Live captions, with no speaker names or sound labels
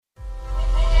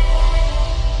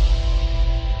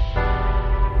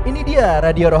Ini dia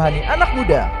Radio Rohani Anak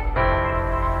Muda.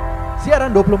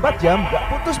 Siaran 24 jam gak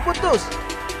putus-putus.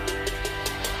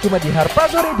 Cuma di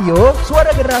Harpazo Radio, suara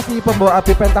generasi pembawa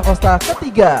api Pentakosta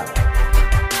ketiga.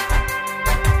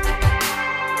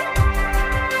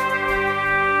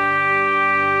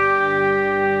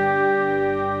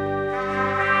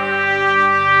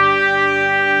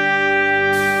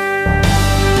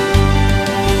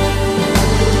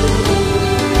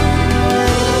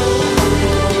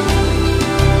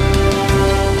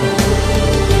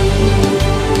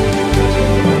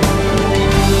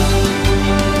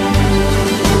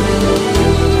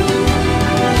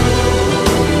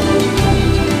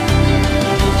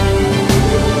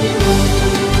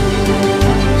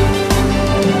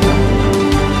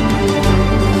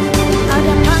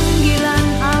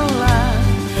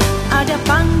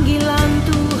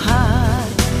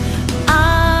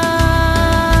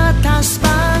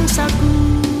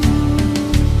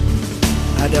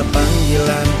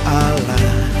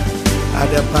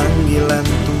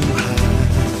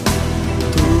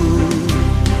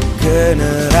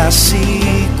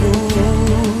 Generasiku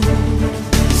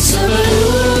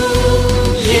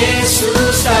sebelum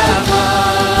Yesus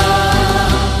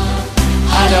datang,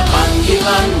 ada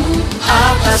panggilanmu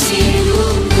atas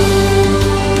hidupku.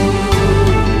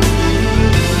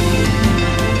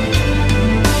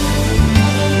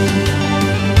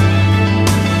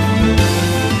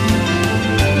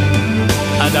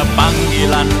 Ada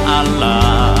panggilan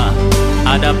Allah,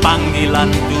 ada panggilan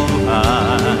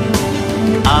Tuhan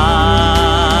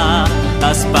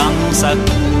atas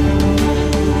bangsaku.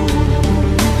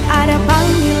 Ada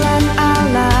panggilan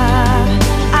Allah,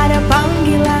 ada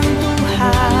panggilan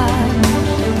Tuhan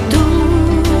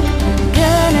untuk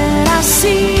generasiku.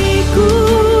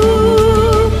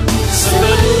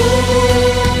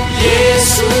 Sebelum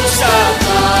Yesus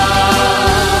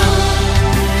datang,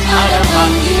 ada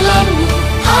panggilanmu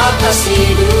atas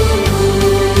hidupku.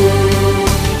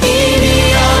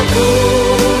 Ini aku,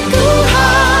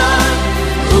 Tuhan,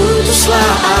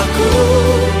 utuslah aku,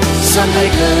 sampai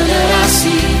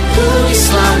generasiku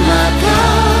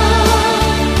diselamatkan.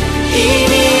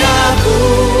 Ini aku,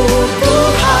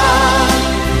 Tuhan,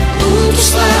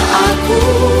 utuslah aku,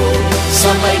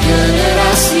 sampai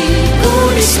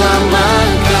generasiku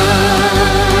diselamatkan.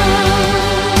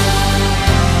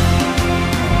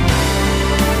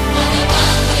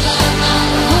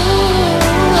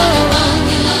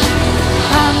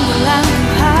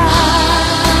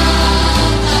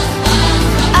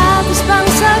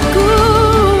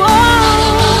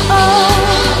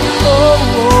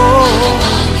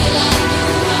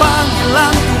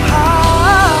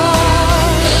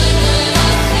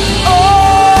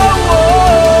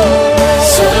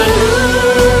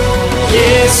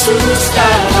 Yesus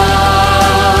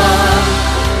datang,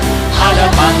 ada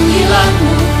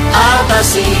panggilanmu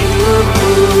atas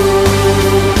hidupku.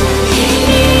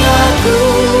 Ini aku,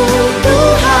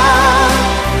 Tuhan,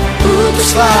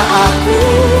 utuslah aku,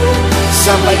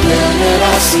 sampai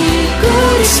generasiku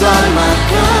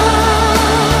diselamatkan.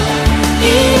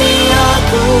 Ini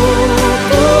aku,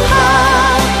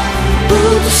 Tuhan,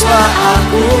 utuslah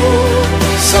aku,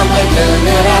 sampai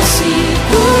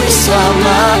generasiku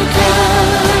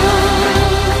diselamatkan.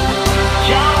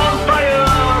 Shalom Fire,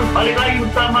 balik lagi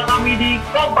bersama kami di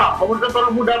Kompak, komunitas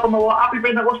orang muda pembawa api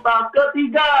Pentakosta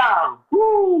ketiga.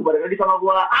 Balik lagi sama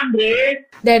gue Andre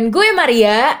dan gue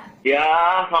Maria. Ya,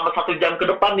 selama 1 jam ke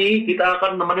depan nih kita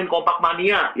akan nemenin Kompak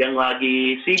Mania yang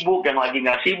lagi sibuk, yang lagi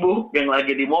nggak sibuk, yang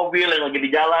lagi di mobil, yang lagi di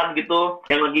jalan gitu,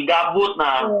 yang lagi gabut.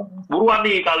 Nah, buruan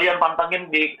nih kalian pantengin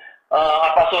di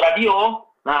Harpazo Radio.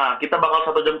 Nah, kita bakal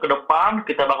 1 jam ke depan,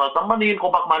 kita bakal temenin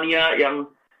Kompak Mania yang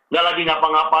nggak lagi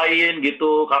ngapa-ngapain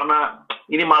gitu, karena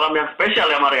ini malam yang spesial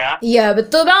ya, Mar ya? Iya,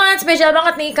 betul banget, spesial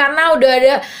banget nih, karena udah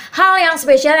ada hal yang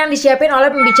spesial yang disiapin oleh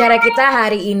pembicara kita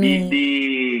hari ini.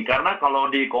 Karena kalau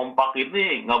di Kompak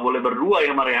ini nggak boleh berdua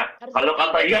ya, Mar ya? Kalau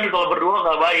kata Ian, kalau berdua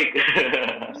nggak baik.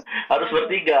 Harus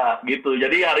bertiga gitu.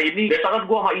 Jadi hari ini, biasa kan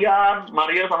gue sama Ian,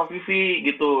 Maria sama Vivi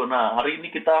gitu. Nah, hari ini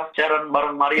kita sharean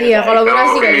bareng Maria. Iya,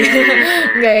 kolaborasi kan?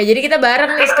 Enggak ya, jadi kita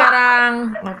bareng nih sekarang.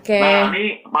 Oke. Nah, ini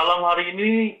malam hari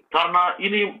ini, karena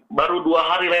ini baru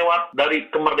 2 hari lewat dari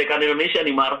kemerdekaan Indonesia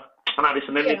nih, Mar. Karena hari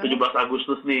Senin nih, 17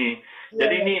 Agustus nih.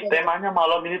 Jadi ini temanya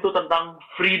malam ini tuh tentang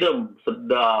freedom,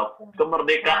 sedap,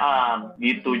 kemerdekaan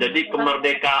gitu. Jadi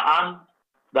kemerdekaan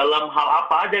dalam hal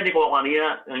apa aja nih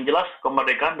pokoknya, yang jelas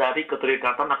kemerdekaan dari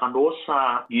keterikatan akan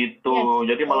dosa gitu.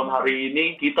 Jadi malam hari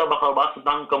ini kita bakal bahas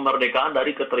tentang kemerdekaan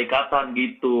dari keterikatan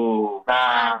gitu.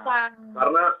 Nah,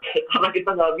 karena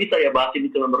kita nggak bisa ya bahas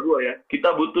ini cuma berdua ya.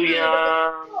 Kita butuh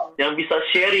yang bisa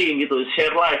sharing gitu,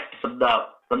 share life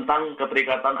sedap. tentang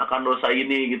keterikatan akan dosa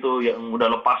ini gitu, yang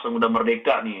udah lepas, yang udah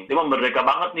merdeka nih. Dia mah merdeka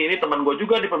banget nih. Ini teman gue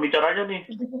juga di pembicaranya nih.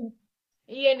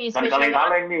 Iya nih, Kan spesial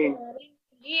kaleng-kaleng banget. nih.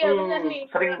 Iya benar nih.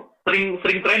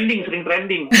 Sering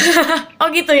trending. Oh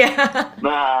gitu ya.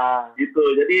 Nah, gitu.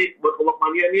 Jadi buat Kompak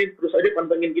Mania nih, terus aja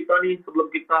pantengin kita nih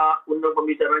sebelum kita undang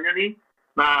pembicaranya nih.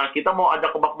 Nah, kita mau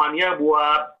ajak Kompak Mania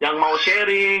buat yang mau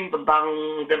sharing tentang,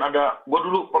 mungkin ada, gue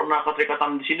dulu pernah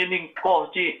keterikatan di sini nih,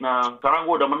 Ci. Nah, sekarang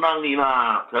gue udah menang nih.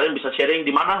 Nah, kalian bisa sharing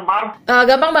di mana, Mar?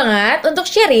 Gampang banget. Untuk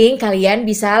sharing, kalian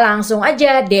bisa langsung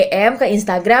aja DM ke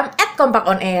Instagram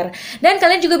 @kompakonair. Dan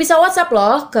kalian juga bisa WhatsApp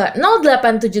loh ke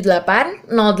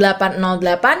 0878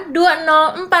 0808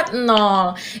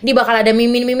 2040. Ini bakal ada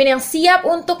mimin-mimin yang siap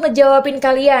untuk ngejawabin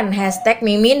kalian.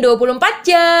 #mimin 24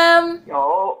 jam.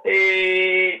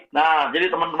 Nah,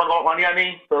 jadi teman-teman Kompak Mania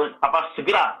nih,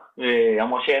 segera yang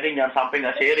mau sharing jangan sampai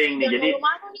nggak sharing nih. Jadi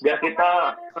biar kita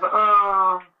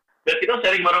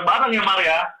sharing bareng-bareng ya, Mar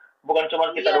ya. Bukan cuma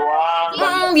kita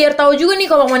doang. Biar tahu juga nih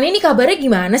Kompak Mania ini kabarnya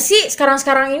gimana sih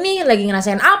sekarang-sekarang ini, lagi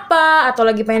ngerasain apa atau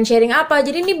lagi pengen sharing apa.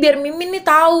 Jadi ini biar mimin nih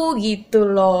tahu gitu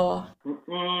loh.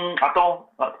 Atau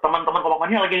teman-teman Kompak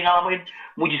Mania lagi ngalamin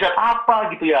mujizat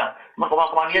apa gitu ya.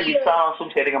 Kompak Mania bisa langsung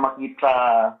sharing sama kita.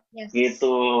 Yes.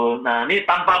 Gitu. Nah, ini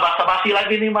tanpa basa-basi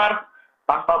lagi nih, Mar.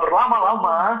 Tanpa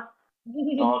berlama-lama.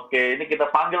 Oke, ini kita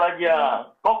panggil aja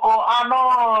Koko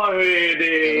Anoy.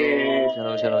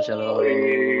 Shalom.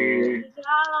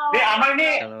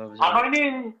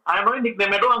 Ini Anoy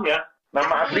nickname-nya doang ya.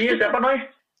 Nama aslinya siapa, Noy?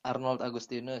 Arnold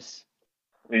Agustinus.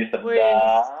 Sedap.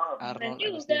 Arnold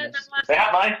Juga Agustinus. nama. Sehat,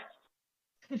 Noy?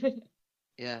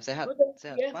 Ya, sehat.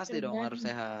 Ya, Pasti dong harus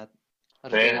sehat.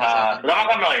 Harus jaga Sehat. kesehatan. Udah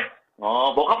makan, Noy?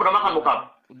 Oh, bokap udah makan, bokap?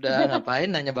 Udah, ngapain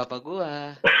nanya bapak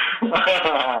gua?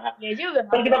 Ya juga.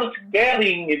 Kan kita harus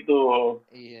caring gitu.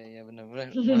 Iya, benar.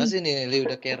 Makasih nih, Li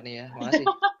udah care nih ya. Makasih.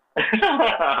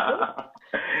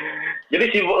 Jadi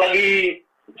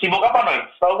sibuk apa, Noy?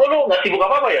 Setahu gue lu nggak sibuk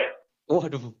apa-apa ya?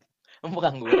 Waduh,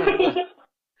 bukan gua.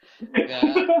 Enggak,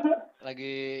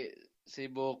 lagi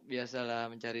sibuk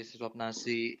biasalah mencari suap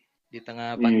nasi di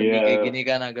tengah pandemi kayak gini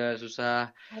kan agak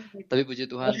susah. Tapi puji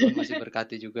Tuhan masih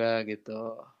berkati juga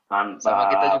gitu. Mantap. Sama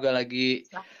kita juga lagi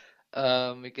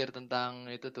mikir tentang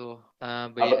itu tuh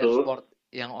BF Sport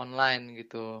yang online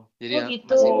gitu. Jadi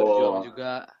gitu. masih berjuang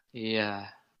juga. Iya.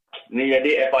 Ini jadi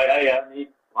FYI ya, nih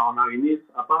Mauna ini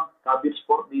Kabir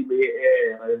Sport di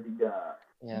BE Rayon 3.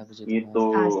 Ya, puji Gitu.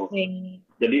 Asing.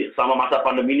 Jadi selama masa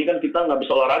pandemi ini kan kita nggak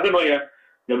bisa olahraga, no ya,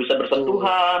 nggak bisa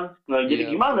bersentuhan. Nah,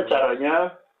 jadi gimana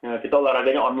caranya? Ya, kita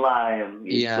olahraganya online.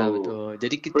 Gitu. Iya, betul.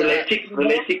 Jadi kita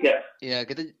Freeletics ya. Iya,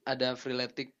 kita ada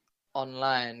freeletics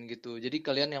online gitu. Jadi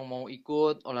kalian yang mau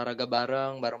ikut olahraga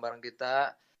bareng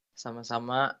kita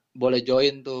sama-sama boleh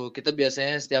join tuh. Kita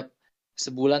biasanya setiap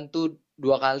sebulan tuh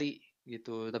 2 kali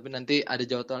gitu. Tapi nanti ada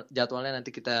jadwalnya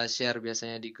nanti kita share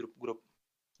biasanya di grup-grup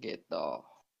gitu.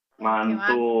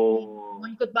 Mantul. Mau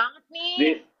ikut banget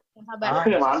nih. Sabar.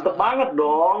 Mantep banget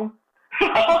dong.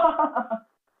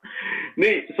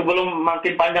 Nih, sebelum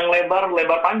makin panjang lebar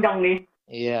panjang nih.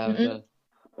 Iya, betul.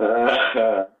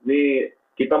 Nih,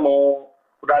 kita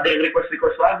udah ada yang request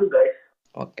lagu, guys.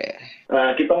 Oke.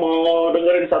 Nah, kita mau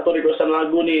dengerin satu requestan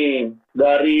lagu nih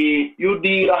dari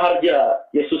Yudi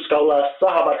Raharja, Yesus Kaulah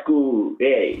Sahabatku.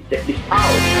 Hey, check this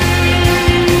out.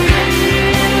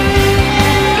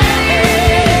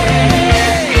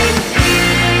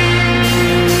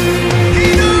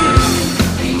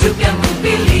 Hidup yang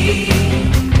kupilih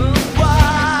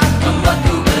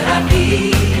membuatku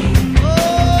berarti,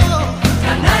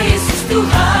 karena Yesus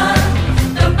Tuhan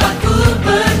tempatku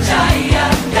percaya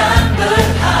dan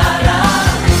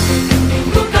berharap.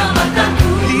 Buka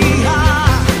mataku,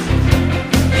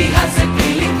 lihat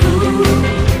sekelilingku,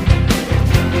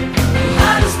 ku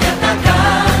harus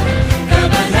nyatakan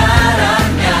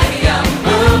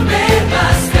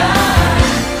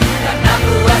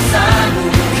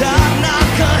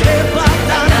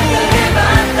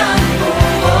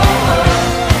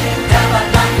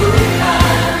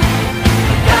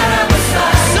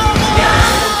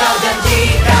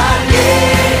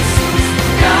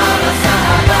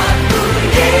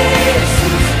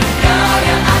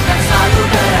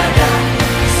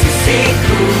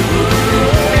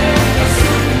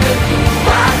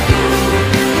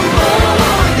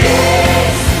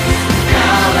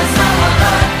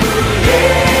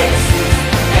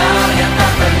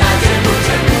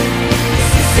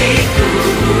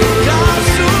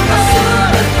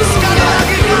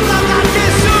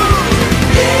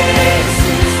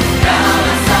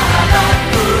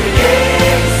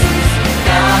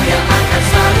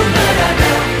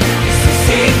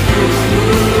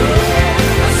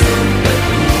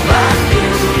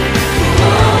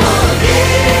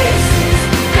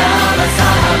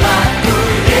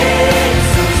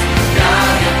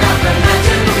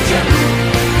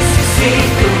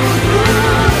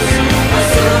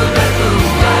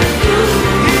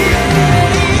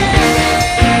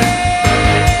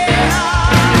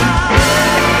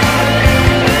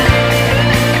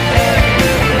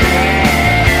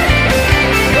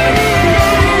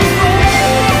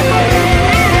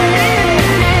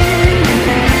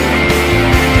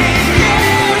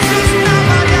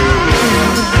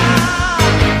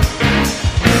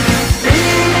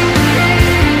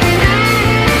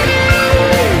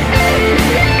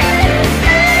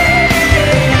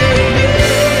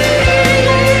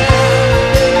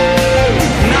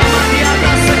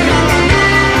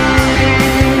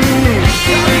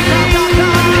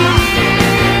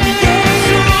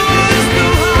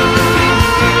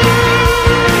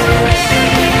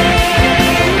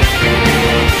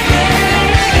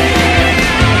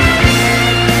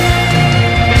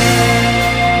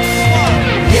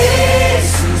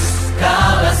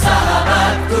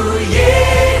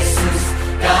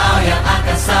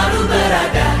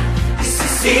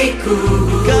sisiku,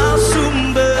 Kau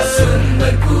sumber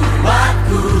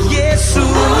kuatku. Yesus.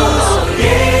 Oh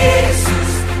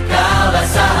Yesus, Kaulah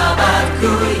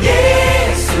sahabatku.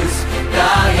 Yesus,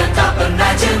 Kau yang tak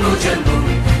pernah jemu-jemu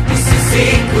di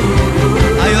sisiku.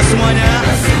 Ayo semuanya.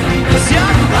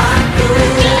 Siap.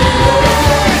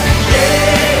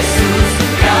 Yesus,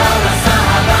 Kaulah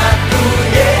sahabatku.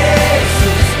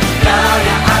 Yesus, Kau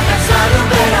yang akan selalu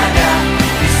berada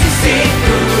di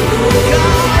sisiku.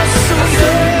 Kau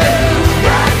sumber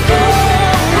Kuatku.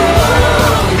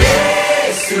 Oh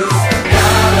Yesus,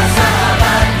 Kaulah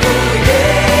sahabatku.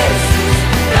 Yesus,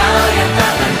 Kau yang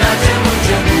tak pernah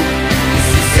jemu-jemu di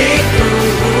sisiku.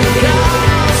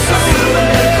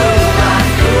 Sumber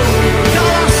kuatku.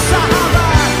 Kau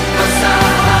sahabat. Kau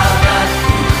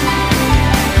sahabatku,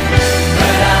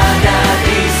 berada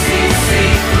di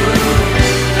sisiku.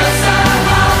 Kau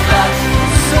sahabatku,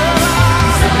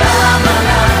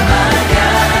 selama-lamanya.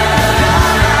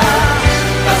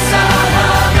 Kau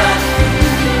sahabatku,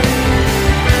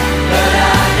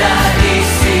 berada di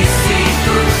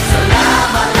sisiku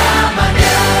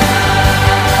selama-lamanya.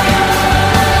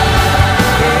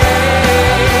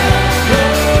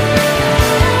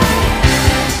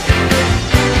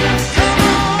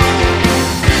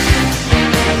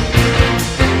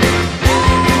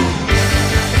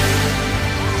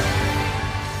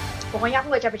 Pokoknya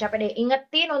aku gak capek-capek deh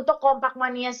ingetin untuk Kompak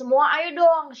Mania semua, ayo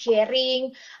dong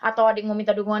sharing atau ada yang mau minta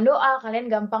dukungan doa, kalian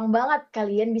gampang banget,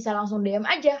 kalian bisa langsung DM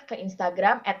aja ke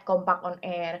Instagram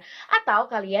 @kompakonair atau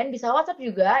kalian bisa WhatsApp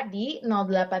juga di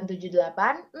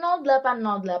 0878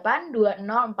 0808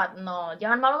 2040.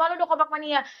 Jangan malu-malu dong Kompak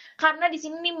Mania, karena di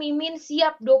sini nih Mimin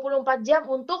siap 24 jam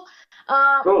untuk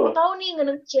mau tahu nih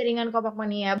ngedenger sharingan Kompak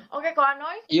Mania. Oke, Ko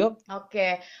Anoy? Yup.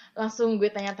 Oke, langsung gue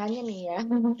tanya-tanya nih ya.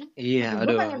 Iya, Gue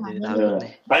aduh. pengen Jadi nanya takut nih.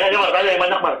 nih. Tanya aja, Mar. Tanya yang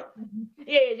banyak, Mar.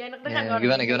 Iya, jangan deg-degan Ya, Kak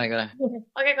gimana, Anoy. gimana?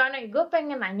 Oke, Kak Anoy, gue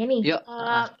pengen nanya nih, Yuk.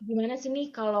 gimana sih nih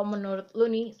kalau menurut lu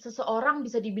nih, seseorang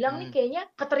bisa dibilang nih kayaknya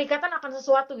keterikatan akan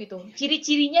sesuatu gitu.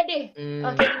 Ciri-cirinya deh,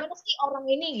 kayak gimana sih orang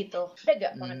ini gitu. Ada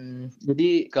gak banget? Jadi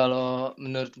kalau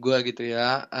menurut gua gitu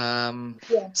ya,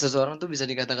 Iya. seseorang tuh bisa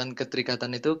dikatakan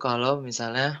keterikatan itu kalau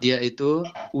misalnya dia itu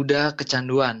udah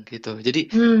kecanduan gitu. Jadi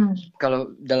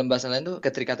kalau dalam bahasa lain tuh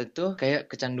keterikatan itu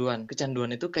kayak kecanduan.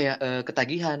 Kecanduan itu kayak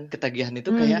ketagihan. Ketagihan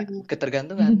itu kayak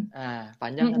ketergantungan. Nah,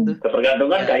 panjang kan tuh.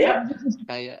 Ketergantungan kayak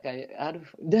Kayak aduh,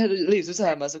 udah Li,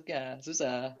 susah masuknya,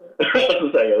 susah.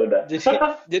 susah ya udah.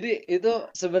 Jadi itu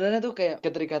sebenarnya tuh kayak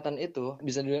keterikatan itu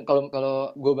bisa dibilang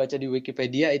kalau gue baca di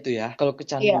Wikipedia itu ya, kalau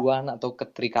kecanduan atau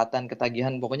keterikatan,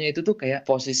 ketagihan, pokoknya itu tuh kayak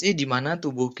posisi di mana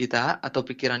tubuh kita atau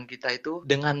pikiran kita itu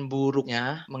dengan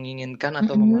buruknya menginginkan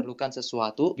atau memerlukan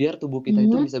sesuatu biar tubuh kita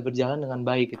itu bisa berjalan dengan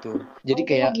baik gitu. Jadi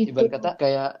kayak gitu. ibarat kata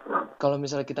kayak kalau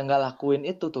misalnya kita nggak lakuin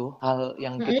itu tuh hal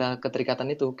yang kita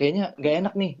keterikatan itu kayaknya nggak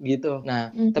enak nih gitu. Nah,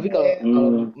 tapi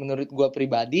kalau menurut gua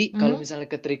pribadi, kalau misalnya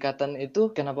keterikatan itu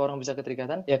kenapa orang bisa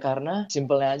keterikatan? Ya karena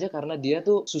simpelnya aja karena dia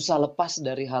tuh susah lepas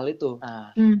dari hal itu.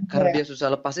 Nah, karena dia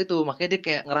susah lepas itu, makanya dia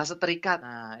kayak ngerasa terikat.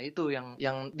 Nah, itu yang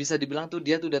bisa dibilang tuh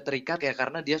dia tuh udah terikat kayak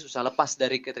karena dia susah lepas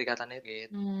dari keterikatan itu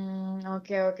gitu.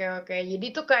 Oke. Jadi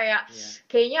tuh kayak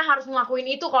kayaknya harus ngelakuin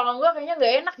itu, kalau enggak kayaknya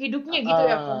nggak enak hidupnya gitu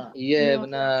ya, Ko. Iya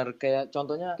benar. Kayak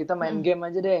contohnya kita main game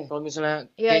aja deh. Kalau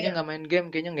misalnya kayaknya nggak main game,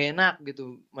 kayaknya nggak enak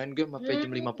gitu. Main game sampai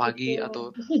jam 5 pagi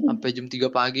atau sampai jam 3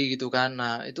 pagi gitu kan.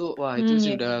 Nah, itu wah itu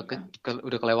sih udah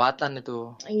udah kelewatan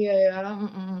itu. Iya.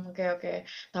 Oke.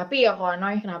 Tapi ya Ko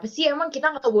Anoy, kenapa sih emang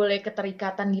kita nggak boleh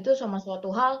keterikatan gitu sama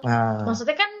suatu hal?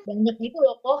 Maksudnya kan banyak gitu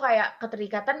loh kok kayak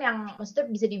keterikatan yang maksudnya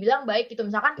bisa dibilang baik gitu.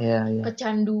 Misalkan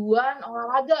kecanduan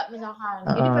olahraga misalkan.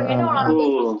 Jadi pengennya olahraga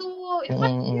terus tuh. Itu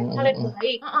kan hal yang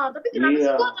baik. Tapi kenapa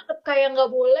sih kok tetap kayak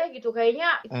nggak boleh gitu? Kayaknya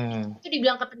itu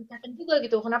dibilang keterikatan juga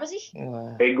gitu. Kenapa sih?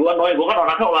 Kayak gue, Noy. Gue kan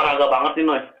orangnya olahraga banget nih,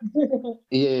 Noy.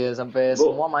 Iya, sampai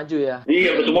semua maju ya.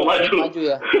 Iya, semua maju. Maju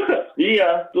ya.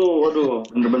 Iya, tuh, waduh,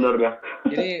 bener-bener dah.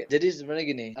 Jadi sebenarnya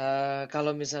gini,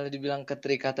 kalau misalnya dibilang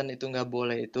keterikatan itu nggak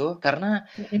boleh itu, karena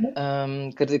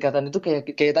keterikatan itu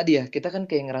kayak tadi ya, kita kan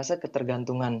kayak ngerasa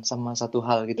ketergantungan sama satu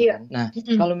hal gitu kan. Nah,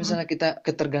 kalau misalnya kita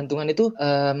ketergantungan itu,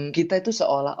 kita itu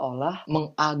seolah-olah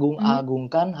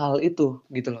mengagung-agungkan hal itu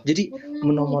gitu loh. Jadi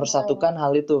menomorsatukan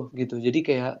hal itu gitu. Jadi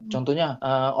kayak contohnya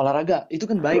olahraga itu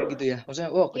kan baik gitu ya. Maksudnya,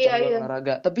 kecanduan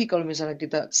olahraga. Tapi kalau misalnya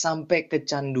kita sampai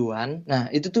kecanduan, nah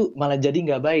itu tuh malah malah jadi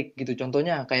nggak baik gitu.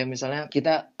 Contohnya kayak misalnya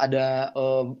kita ada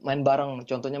main bareng,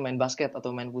 contohnya main basket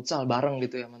atau main futsal bareng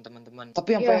gitu ya sama teman-teman.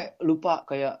 Tapi sampai lupa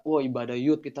kayak wah ibadah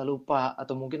youth kita lupa,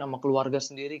 atau mungkin sama keluarga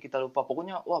sendiri kita lupa.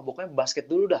 Pokoknya basket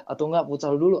dulu dah, atau enggak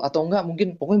futsal dulu, atau enggak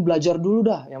mungkin pokoknya belajar dulu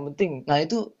dah yang penting. Nah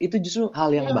itu justru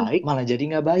hal yang baik malah jadi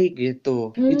nggak baik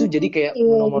gitu. Itu jadi kayak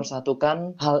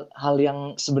menomorsatukan hal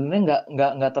yang sebenarnya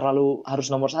nggak terlalu harus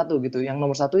nomor satu gitu. Yang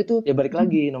nomor satu itu ya balik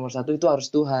lagi, nomor satu itu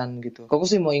harus Tuhan gitu. Kok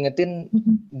sih mau ingetin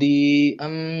di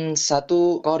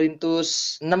 1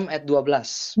 Korintus 6 ayat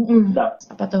 12.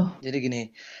 Apa tuh? Jadi gini,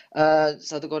 1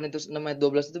 Korintus 6 ayat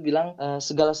 12 itu bilang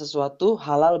segala sesuatu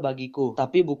halal bagiku,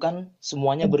 tapi bukan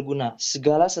semuanya berguna.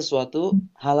 Segala sesuatu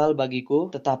halal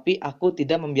bagiku, tetapi aku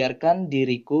tidak membiarkan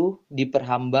diriku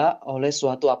diperhamba oleh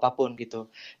suatu apapun gitu.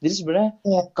 Jadi sebenarnya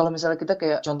kalau misalnya kita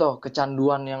kayak contoh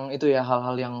kecanduan yang itu ya,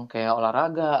 hal-hal yang kayak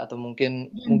olahraga atau mungkin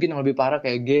yang lebih parah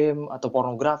kayak game atau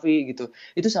pornografi gitu.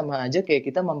 Itu sama aja kayak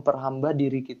kita memperhamba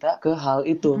diri kita ke hal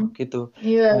itu gitu.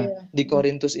 Di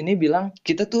Korintus ini bilang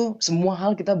kita tuh semua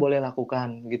hal kita boleh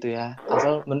lakukan gitu ya,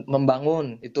 asal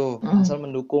membangun itu, asal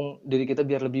mendukung diri kita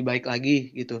biar lebih baik lagi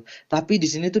gitu. Tapi di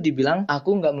sini tuh dibilang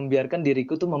aku nggak membiarkan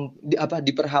diriku tuh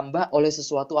diperhamba oleh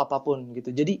sesuatu apapun gitu.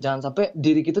 Jadi jangan sampai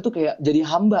diri kita tuh kayak jadi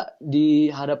hamba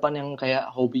di hadapan yang kayak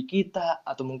hobi kita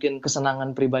atau mungkin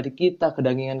kesenangan pribadi kita,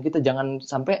 kedagingan kita. Jangan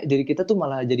sampai diri kita tuh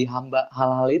malah jadi hamba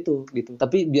hal-hal itu gitu.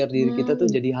 Tapi biar diri kita tuh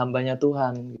jadi hambanya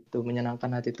Tuhan gitu,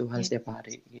 menyenangkan hati Tuhan setiap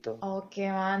hari gitu. Oke,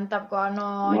 mantap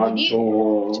Kono. Jadi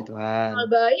Puji Tuhan. hal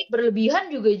baik berlebihan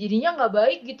juga jadinya nggak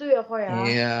baik gitu ya kok ya.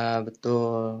 Iya,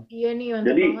 betul. Iya nih,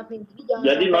 mantap banget nih. Jangan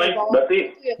Jadi sampai Noy, bawa berarti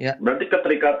gitu ya. berarti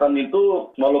keterikatan itu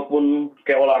walaupun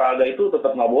kayak olahraga itu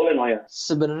tetap nggak boleh Noy ya?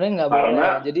 Sebenarnya nggak Karena-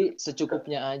 boleh, jadi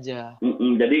secukupnya aja.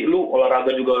 Jadi lu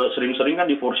olahraga juga sering-sering kan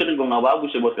di-force juga nggak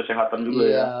bagus ya buat kesehatan juga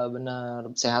ya. Iya, benar.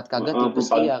 Sehat kagak Heeh, tipes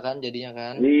tuh, iya kan jadinya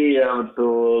kan. Iya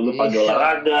betul, lu pagi Iya.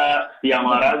 olahraga, siang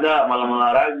olahraga, malam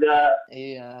olahraga.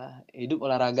 Iya, hidup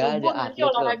olahraga Subuh aja nanti atlet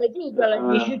lo. olahraga juga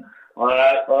lagi.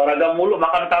 Olahraga mulu,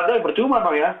 makan kagak percuma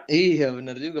no ya. Iya,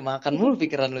 benar juga, makan mulu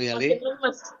pikiran lu ya, Li. Makin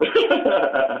lemes.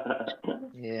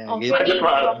 Iya, Oke gitu. nih,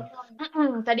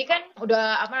 Mas. tadi kan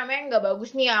udah nggak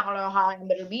bagus nih ya kalau hal yang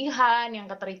berlebihan, yang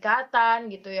keterikatan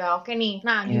gitu ya. Oke nih.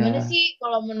 Nah, gimana Iya. sih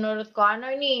kalau menurut Ko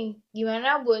Ano ini?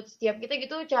 Gimana buat setiap kita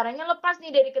gitu caranya lepas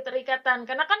nih dari keterikatan?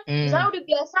 Karena kan misalnya udah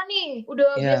biasa nih, udah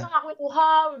Iya. biasa ngelakuin tuh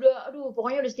hal,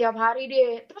 pokoknya udah setiap hari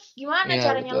deh. Terus gimana Iya,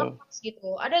 caranya betul. lepas gitu?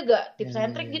 Ada gak tips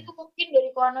and trick gitu mungkin dari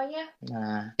Ko Anonya?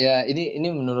 Nah, ya ini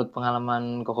menurut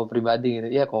pengalaman Koko pribadi gitu.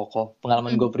 Ya,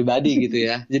 pengalaman gue pribadi gitu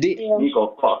ya. Jadi Ini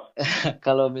kok.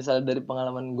 kalau misalnya dari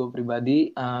pengalaman gue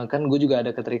pribadi, kan gue juga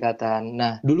ada keterikatan.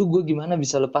 Nah, dulu gue gimana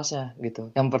bisa lepasnya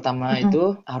gitu. Yang pertama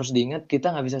itu harus diingat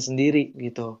kita nggak bisa sendiri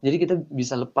gitu. Jadi kita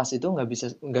bisa lepas itu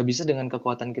nggak bisa dengan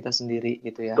kekuatan kita sendiri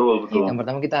gitu ya. Betul. Yang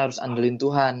pertama kita harus andelin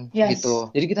Tuhan Yes. gitu.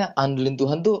 Jadi kita andelin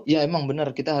Tuhan tuh ya emang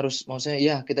benar, kita harus, maksudnya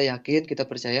ya kita yakin, kita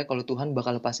percaya kalau Tuhan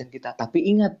bakal lepasin kita. Tapi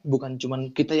ingat, bukan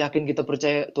cuman kita yakin, kita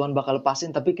percaya Tuhan bakal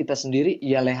lepasin, tapi kita sendiri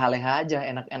ya leha-leha aja,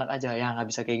 enak-enak aja. Ya nggak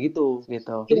bisa kayak gitu.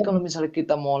 Jadi kalau misalnya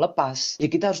kita mau lepas, ya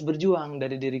kita harus berjuang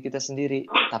dari diri kita sendiri.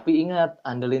 Tapi ingat,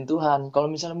 andelin Tuhan. Kalau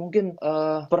misalnya mungkin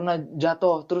pernah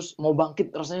jatuh terus mau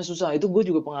bangkit rasanya susah, itu gue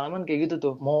juga pengalaman kayak gitu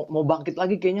tuh. Mau bangkit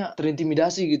lagi kayaknya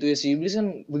terintimidasi gitu ya, si iblis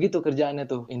kan begitu kerjaannya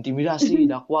tuh, intimidasi,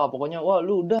 dakwah, pokoknya wah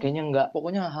lu udah kayaknya nggak,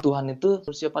 pokoknya Tuhan itu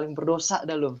manusia paling berdosa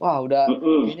dah lu. Wah udah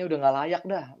kayaknya udah nggak layak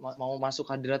dah, mau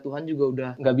masuk hadirat Tuhan juga udah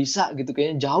nggak bisa gitu,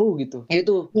 kayaknya jauh gitu.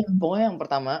 Itu pokoknya yang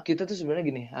pertama kita tuh sebenarnya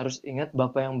gini, harus ingat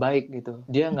Bapa yang baik gitu.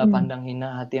 Dia nggak pandang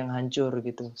hina hati yang hancur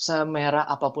gitu. Semerah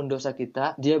apapun dosa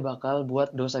kita, dia bakal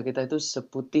buat dosa kita itu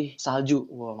seputih salju.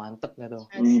 Wah mantep gak tuh?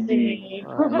 Asik.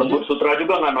 Lembut sutra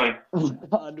juga nggak Noy?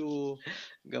 Aduh,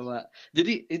 gak Pak.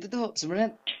 Jadi itu tuh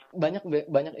sebenarnya banyak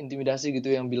intimidasi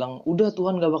gitu yang bilang udah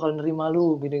Tuhan gak bakal nerima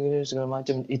lu gini-gini segala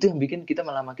macam. Itu yang bikin kita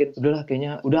malah makin udahlah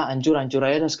kayaknya udah hancur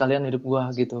aja dah sekalian hidup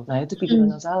gua gitu. Nah itu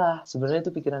pikiran yang salah. Sebenarnya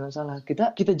itu pikiran yang salah.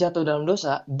 Kita jatuh dalam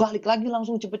dosa, balik lagi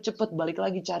langsung cepet-cepet, balik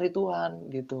lagi cari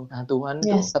Tuhan gitu. Nah Tuhan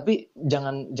tuh, tapi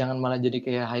jangan malah jadi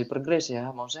kayak hyper grace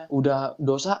ya. Maksudnya udah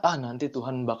dosa, nanti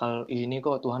Tuhan bakal ini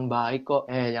kok, Tuhan baik kok.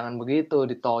 Jangan begitu,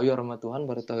 ditoyor sama Tuhan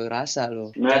baru toyor rasa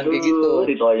loh. Jangan kayak gitu.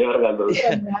 Ditoyor kan tuh.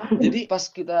 Jadi pas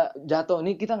kita jatuh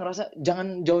nih, kita ngerasa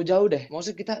jangan jauh-jauh deh.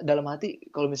 Maksudnya kita dalam hati,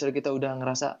 kalau misalnya kita udah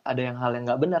ngerasa ada hal yang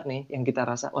nggak benar nih, yang kita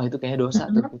rasa wah itu kayaknya dosa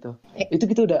tuh gitu. Itu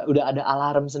kita udah ada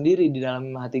alarm sendiri di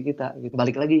dalam hati kita gitu.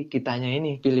 Balik lagi, kitanya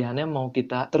ini pilihannya mau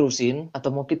kita terusin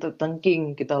atau mau kita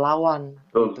tengking, kita lawan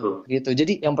gitu.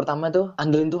 Jadi yang pertama tuh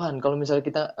andelin Tuhan. Kalau misalnya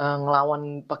kita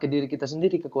ngelawan pakai diri kita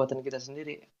sendiri, kekuatan kita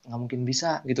sendiri, nggak mungkin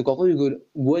bisa gitu. Kok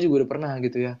gue juga udah pernah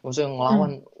gitu ya. Maksudnya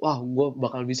ngelawan, wah gue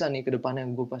bakal bisa nih ke depannya,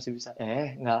 gue pasti bisa.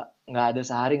 nggak ada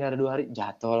sehari, nggak ada 2 hari,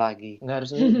 jatuh lagi, nggak ada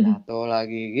seminggu, jatuh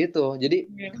lagi gitu.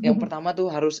 Jadi yang pertama tuh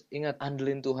harus ingat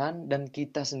andelin Tuhan dan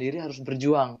kita sendiri harus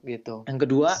berjuang gitu. Yang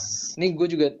kedua, ini gue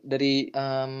juga dari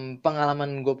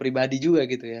pengalaman gue pribadi juga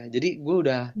gitu ya. Jadi gue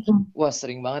udah wah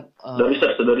sering banget Udah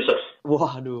research.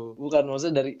 waduh, bukan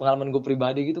maksudnya dari pengalaman gue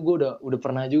pribadi gitu, gue udah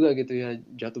pernah juga gitu ya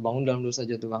jatuh bangun dalam dosa.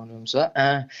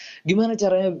 Gimana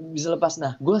caranya bisa lepas?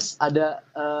 Nah, gue ada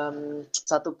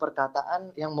satu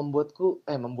perkataan yang membuat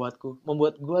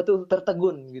gue tuh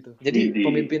tertegun gitu. Jadi Jadi,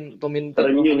 pemimpin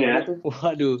terenyuh rohani ya. gue tuh,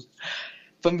 waduh,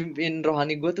 pemimpin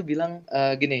rohani gue tuh bilang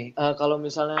gini, kalau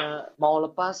misalnya mau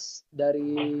lepas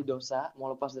dari dosa,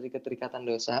 mau lepas dari keterikatan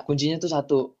dosa, kuncinya tuh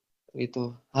satu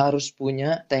gitu, harus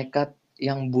punya tekad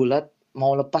yang bulat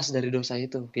mau lepas dari dosa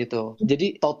itu gitu.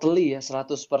 Jadi totally ya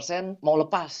 100% mau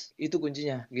lepas, itu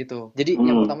kuncinya gitu. Jadi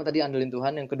yang pertama tadi andelin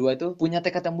Tuhan, yang kedua itu punya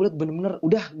tekad yang bulat, bener-bener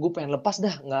udah gue pengen lepas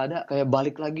dah, nggak ada kayak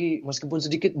balik lagi meskipun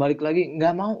sedikit, balik lagi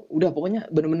nggak mau, udah pokoknya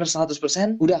bener-bener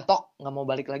 100% udah tok, nggak mau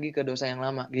balik lagi ke dosa yang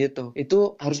lama gitu.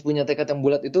 Itu harus punya tekad yang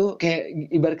bulat. Itu kayak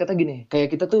ibarat kata gini,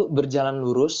 kayak kita tuh berjalan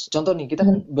lurus, contoh nih kita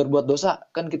kan berbuat dosa,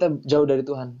 kan kita jauh dari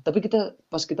Tuhan, tapi kita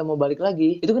pas kita mau balik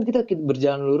lagi itu kan kita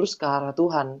berjalan lurus ke arah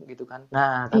Tuhan gitu kan.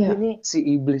 Nah, tapi ini si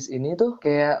iblis ini tuh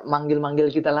kayak manggil-manggil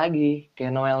kita lagi,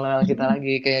 kayak Noel kita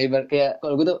lagi, kayak ibarat kayak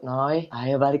kalau gue tuh, Noy,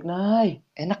 ayo balik Noy,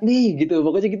 enak nih gitu,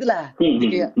 pokoknya gitulah. Jadi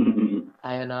kayak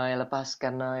ayo Noy,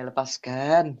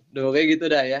 lepaskan. Duh, kayak gitu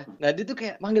dah ya. Nah, dia tuh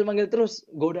kayak manggil-manggil terus,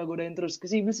 goda-godain terus.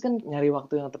 Si iblis kan nyari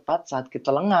waktu yang tepat saat kita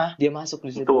lengah, dia masuk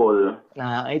di situ. Betul.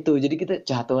 Nah, itu. Jadi kita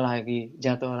jatuh lagi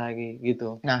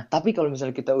gitu. Nah, tapi kalau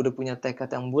misalnya kita udah punya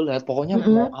tekad yang bulat, pokoknya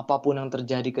mau apapun yang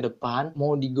terjadi ke depan,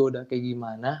 mau digoda kayak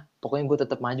gimana, pokoknya gue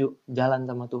tetap maju, jalan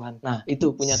sama Tuhan. Nah,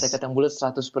 itu punya tekad yang bulat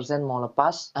 100% mau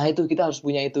lepas. Nah, itu kita harus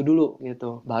punya itu dulu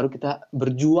gitu. Baru kita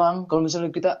berjuang. Kalau misalnya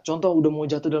kita contoh udah mau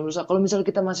jatuh dalam dosa, kalau misalnya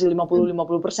kita masih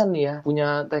 50% nih ya,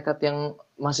 punya tekad yang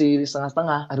masih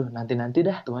setengah-setengah, aduh nanti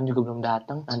dah, Tuhan juga belum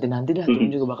datang, nanti dah,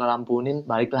 Tuhan juga bakal ampunin,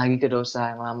 balik lagi ke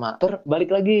dosa yang lama, balik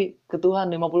lagi ke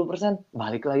Tuhan 50%,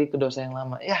 balik lagi ke dosa yang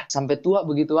lama, ya sampai tua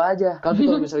begitu aja. Tapi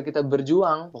kalau misalnya kita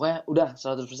berjuang, pokoknya udah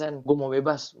 100%, gue mau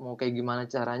bebas, mau kayak gimana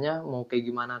caranya, mau kayak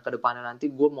gimana ke depannya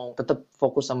nanti, gue mau tetap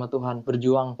fokus sama Tuhan,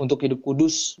 berjuang untuk hidup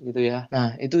kudus gitu ya.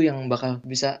 Nah, itu yang bakal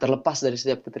bisa terlepas dari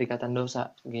setiap keterikatan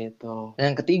dosa gitu.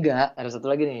 Dan yang ketiga, ada satu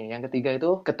lagi nih, yang ketiga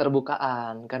itu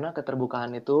keterbukaan, karena keterbukaan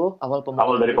itu awal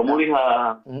dari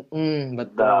pemulihan.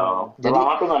 Betul. Jadi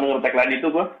lama tuh nggak denger tagline itu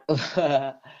gue.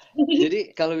 jadi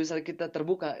kalau misalnya kita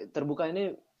terbuka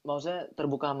ini maksudnya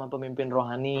terbuka sama pemimpin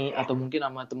rohani atau mungkin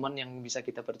sama teman yang bisa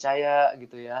kita percaya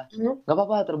gitu ya. Gak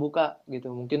apa-apa terbuka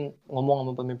gitu. Mungkin ngomong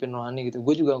sama pemimpin rohani gitu.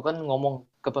 Gue juga kan ngomong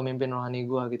ke pemimpin rohani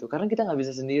gue gitu. Karena kita nggak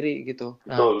bisa sendiri gitu.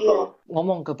 Nah, Betul.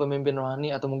 ngomong ke pemimpin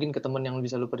rohani atau mungkin ke teman yang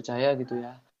bisa lu percaya gitu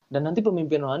ya. Dan nanti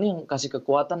pemimpin rohani yang kasih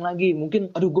kekuatan lagi.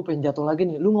 Mungkin, aduh gue pengen jatuh lagi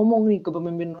nih. Lu ngomong nih ke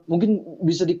pemimpin, mungkin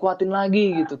bisa dikuatin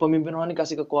lagi gitu. Pemimpin rohani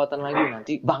kasih kekuatan lagi.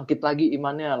 Nanti bangkit lagi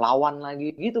imannya, lawan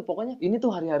lagi gitu. Pokoknya ini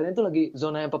tuh hari-harinya tuh lagi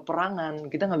zona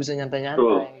peperangan. Kita nggak bisa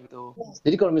nyantai-nyantai gitu.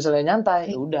 Jadi kalau misalnya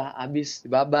nyantai, udah abis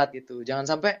dibabat gitu. Jangan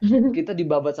sampai kita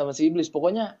dibabat sama si iblis.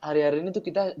 Pokoknya hari-hari ini tuh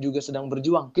kita juga sedang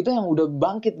berjuang. Kita yang udah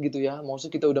bangkit gitu ya.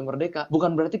 Maksudnya kita udah merdeka.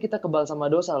 Bukan berarti kita kebal sama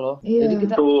dosa loh. Jadi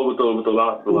kita Betul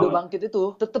banget. udah bangkit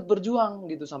itu tetap berjuang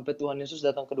gitu sampai Tuhan Yesus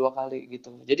datang kedua kali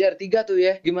gitu. Jadi ada 3 tuh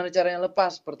ya. Gimana caranya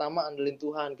lepas? Pertama andelin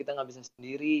Tuhan, kita nggak bisa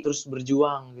sendiri, terus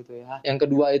berjuang gitu ya. Yang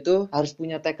kedua itu harus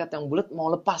punya tekad yang bulat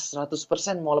mau lepas,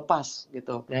 100% mau lepas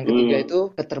gitu. Yang ketiga itu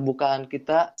keterbukaan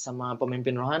kita sama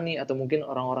pemimpin rohani atau mungkin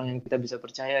orang-orang yang kita bisa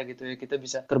percaya gitu ya. Kita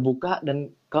bisa terbuka dan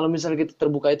kalau misalnya kita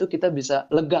terbuka itu kita bisa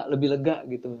lebih lega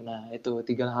gitu. Nah, itu 3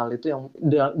 hal itu yang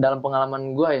dalam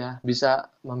pengalaman gue ya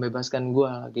bisa membebaskan gue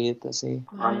gitu sih.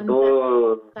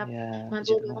 Mantul. Ya,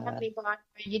 Mantul banget nih Pak.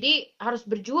 Jadi harus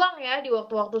berjuang ya di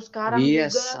waktu-waktu sekarang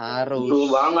yes, juga. harus. Betul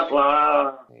banget lah.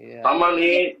 Iya. Sama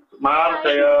nih, Mar,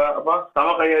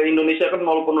 sama kayak Indonesia kan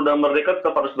walaupun udah merdeka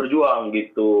tetap harus berjuang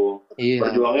gitu. Iya.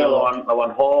 Berjuangnya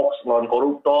lawan hoax, lawan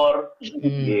koruptor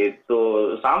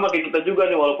gitu. Sama kayak kita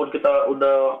juga nih, walaupun kita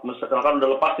udah misalkan udah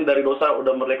lepas nih dari dosa,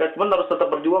 udah merdeka, cuman harus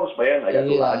tetap berjuang supaya nggak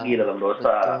jatuh lagi dalam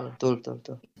dosa. Betul.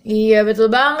 Iya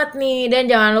betul banget nih. Dan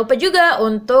jangan lupa juga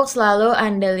untuk selalu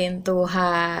andelin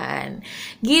Tuhan.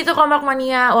 Gitu Kompak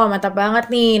Mania. Wah mantap banget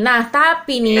nih. Nah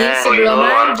tapi nih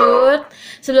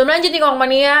sebelum lanjut nih Kompak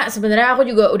Mania, sebenarnya aku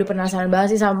juga udah penasaran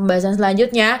banget sih sama pembahasan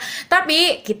selanjutnya.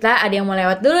 Tapi kita ada yang mau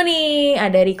lewat dulu nih.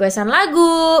 Ada requestan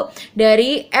lagu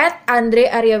dari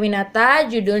 @andre_aryawinata,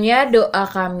 judulnya Doa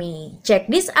Kami. Check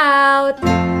this out.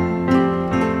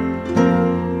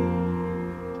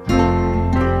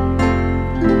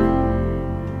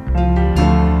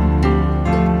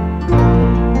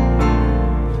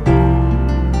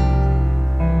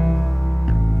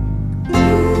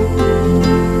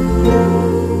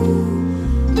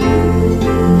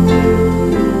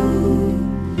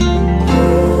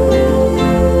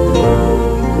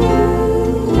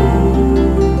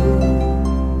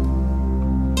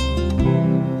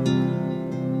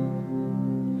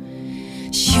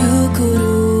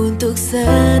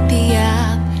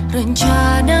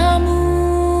 rencanamu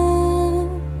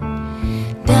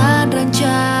dan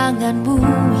rancanganmu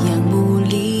yang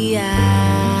mulia.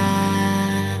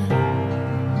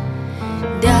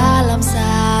 Dalam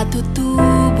satu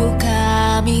tubuh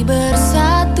kami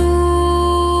bersatu,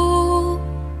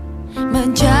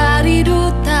 mencari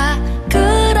duta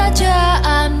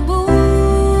kerajaanmu.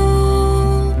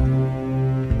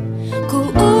 Ku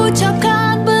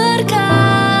ucapkan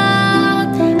berkat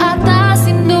atas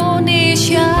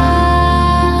Indonesia,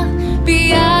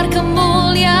 biar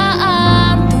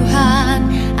kemuliaan Tuhan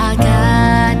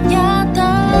akan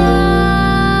nyata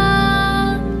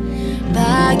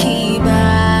bagi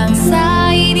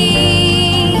bangsa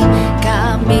ini.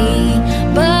 Kami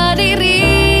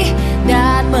berdiri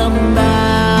dan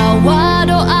membawa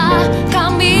doa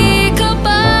kami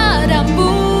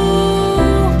kepadamu.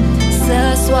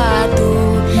 Sesuatu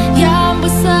yang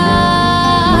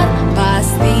besar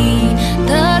pasti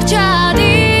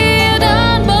terjadi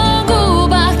dan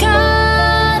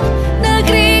mengubahkan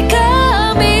negeri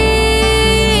kami.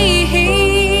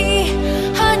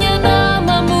 Hanya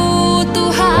namamu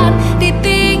Tuhan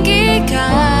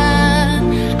ditinggikan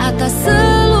atas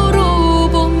seluruh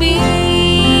bumi.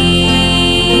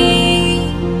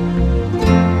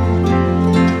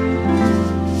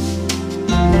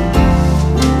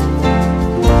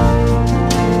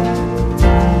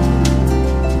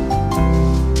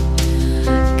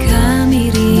 Kami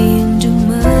rindu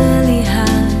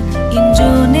melihat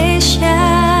Indonesia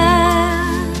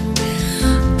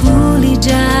pulih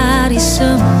dari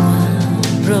semua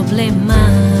problema,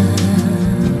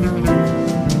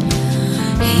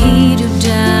 hidup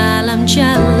dalam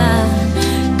jalan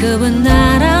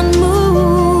kebenaranmu,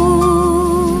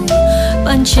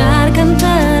 pancarkan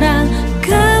terang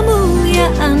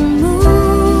kemuliaanmu.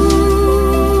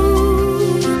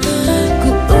 Ku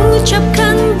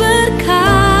ucapkan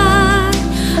berkat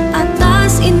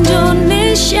atas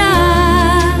Indonesia,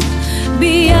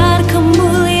 biar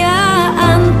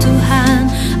kemuliaan Tuhan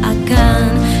akan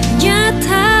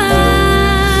nyata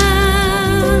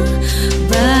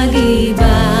bagi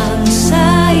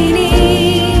bangsa ini.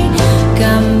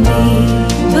 Kami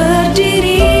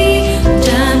berdiri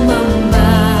dan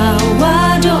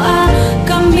membawa doa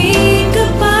kami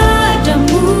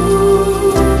kepadamu.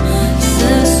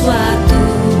 Sesuatu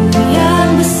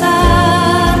yang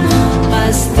besar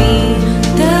pasti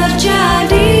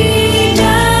terjadi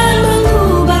dan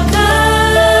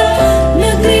mengubahkan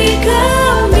negeri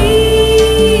kami.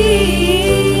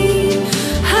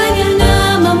 Hanya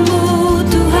namamu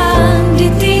Tuhan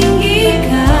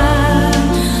ditinggikan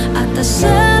atas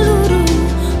seluruh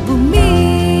bumi.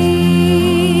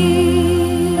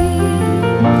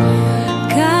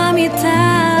 Kami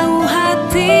tahu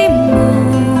hatimu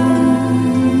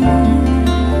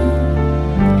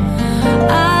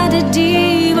ada di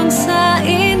bangsa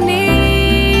ini.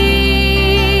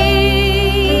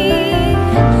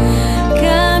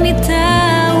 Kami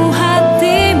tahu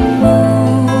hatimu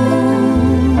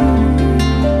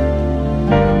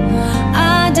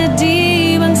ada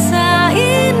di bangsa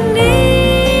ini.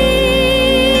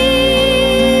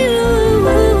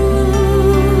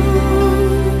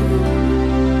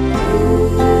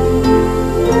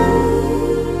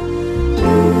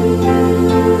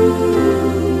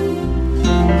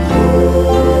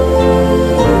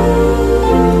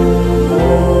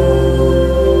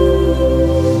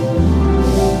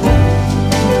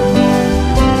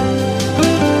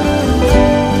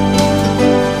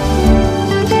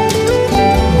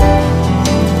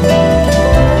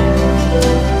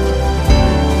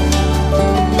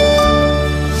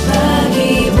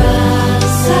 Bagi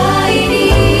bangsa ini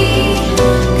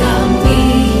kami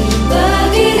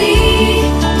berdiri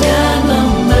dan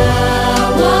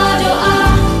membawa doa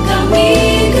kami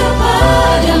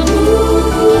kepadamu.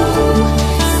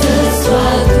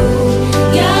 Sesuatu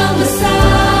yang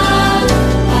besar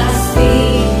pasti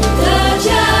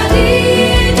terjadi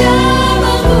dan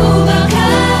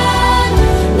mengubahkan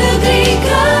negeri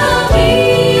kami.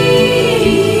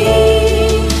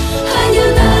 Hanya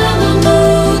namamu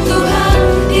Tuhan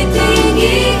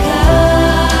ditinggikan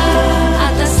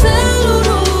atas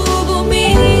seluruh bumi.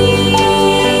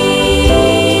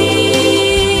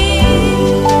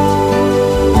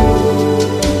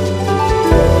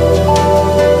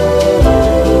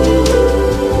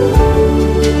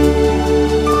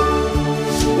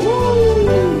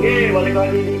 Oke, balik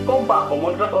lagi di Kompak,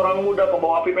 komunitas orang muda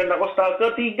pembawa api Pentakosta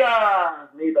ketiga.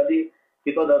 Nih tadi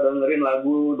kita udah dengerin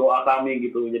lagu doa kami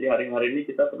gitu. Jadi hari-hari ini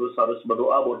kita terus harus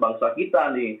berdoa buat bangsa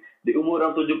kita nih. Di umur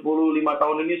yang 75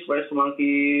 tahun ini supaya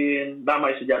semakin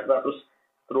damai sejahtera terus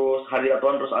hadirat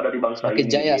Tuhan terus ada di bangsa Semakin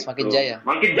ini. jaya, gitu. semakin jaya.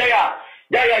 Makin jaya.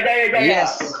 Jaya.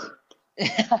 Yes.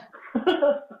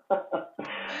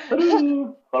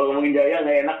 Aduh, kalau ngomongin Jaya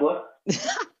nggak enak gua.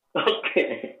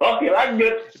 Oke,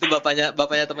 lanjut. Itu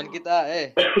bapaknya teman kita,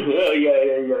 Iya.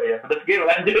 Terus gini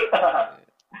lanjut.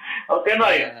 Oke,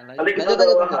 Noy. Ya, Tadi kita lanjut.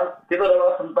 udah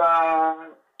bahas tentang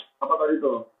apa tadi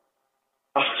tuh?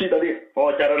 Apa sih tadi?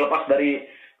 Oh, cara lepas dari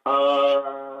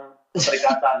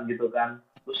keterikatan gitu kan.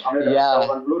 Terus Anda udah Iya. kasih tahu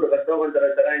kan, lu udah kasih tahu kan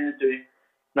cara-caranya cuy.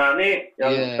 Nah, ini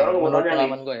yang Iya, sekarang gue mau menurut tanya nih.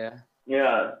 pengalaman gue ya.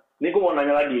 Ya, ini gue mau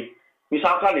nanya lagi.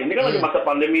 Misalkan nih, ini kan lagi masa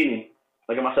pandemi nih.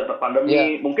 Lagi masa pandemi,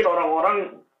 Iya. mungkin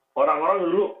orang-orang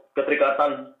dulu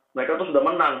keterikatan mereka tuh sudah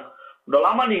menang. Udah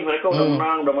lama nih mereka udah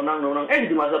menang.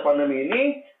 Di masa pandemi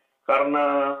ini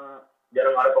karena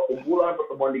jarang ada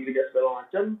pertemuan di gereja segala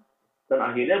macam, dan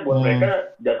akhirnya buat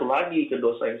mereka jatuh lagi ke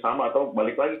dosa yang sama atau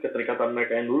balik lagi keterikatan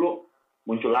mereka yang dulu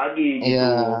muncul lagi gitu.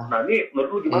 Iya. Nah, ini menurut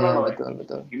lu gimana, Iya, Noy?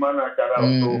 betul. Gimana cara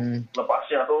untuk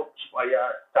lepasnya atau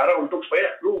supaya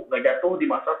lu nggak jatuh di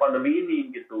masa pandemi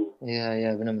ini gitu?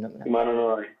 Iya, benar. Gimana,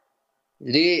 Noy?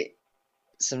 Jadi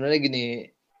sebenarnya gini,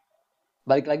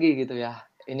 balik lagi gitu ya.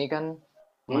 Ini kan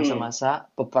masa-masa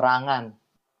peperangan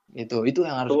gitu. Itu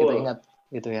yang harus kita ingat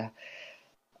gitu ya.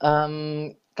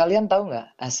 Kalian tahu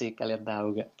nggak? Asik, kalian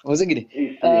tahu nggak? Maksudnya gini,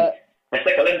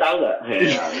 Hashtag kalian tahu nggak?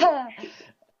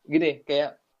 gini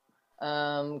kayak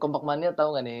Kompak Mania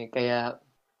tahu nggak nih? Kayak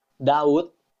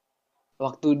Daud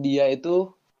waktu dia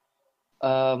itu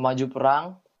maju perang,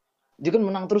 dia kan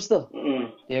menang terus tuh,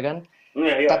 ya kan?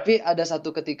 Iya. Tapi ada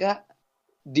satu ketika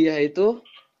dia itu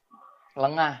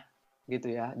lengah gitu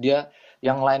ya. Dia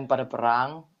yang lain pada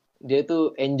perang, dia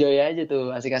itu enjoy aja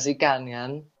tuh, asik-asikan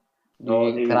kan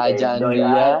di kerajaan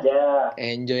dia.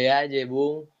 Enjoy aja,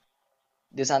 Bung.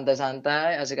 Dia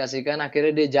santai-santai, asik-asikan,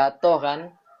 akhirnya dia jatuh kan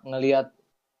ngelihat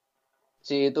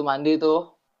si itu mandi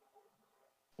tuh.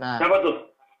 Nah, Siapa tuh?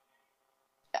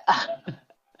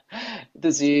 itu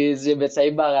si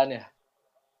Betseba kan ya.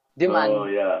 Dia mandi. Oh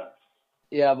ya.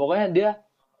 Ya, pokoknya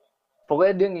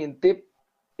dia ngintip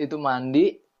itu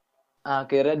mandi,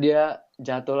 akhirnya dia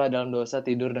jatuhlah dalam dosa,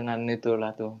 tidur dengan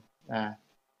itulah tuh. Nah,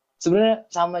 sebenarnya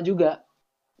sama juga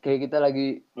kayak kita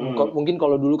lagi mungkin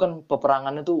kalau dulu kan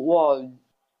peperangannya tuh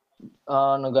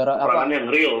negara Peperangan apa? yang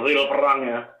real perang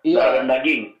ya. Iya. Darah dan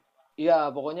daging. Iya,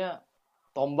 pokoknya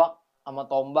tombak sama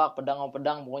tombak, pedang sama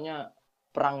pedang, pokoknya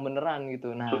perang beneran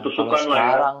gitu. Nah, kalau Tusuk-tusukan lah ya.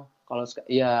 sekarang,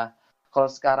 kalau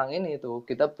sekarang ini tuh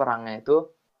kita perangnya itu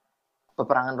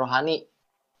peperangan rohani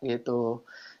gitu.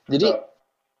 Jadi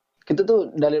kita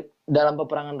tuh dalam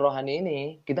peperangan rohani ini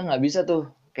kita nggak bisa tuh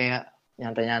kayak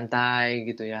nyantai-nyantai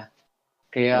gitu ya.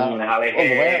 Kayak leha-lehe.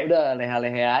 pokoknya udah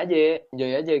leha-lehe aja,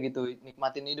 enjoy aja gitu,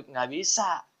 nikmatin hidup, nggak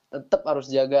bisa. Tetap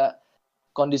harus jaga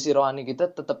kondisi rohani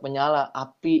kita tetap menyala,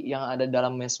 api yang ada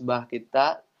dalam mesbah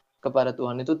kita kepada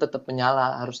Tuhan itu tetap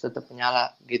menyala, harus tetap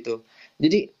menyala gitu.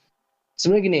 Jadi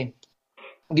sebenarnya gini,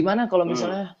 gimana kalau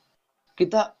misalnya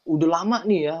kita udah lama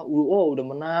nih ya, udah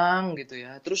menang gitu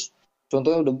ya, terus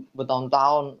contohnya udah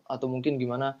bertahun-tahun atau mungkin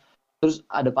gimana, terus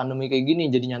ada pandemi kayak gini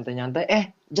jadi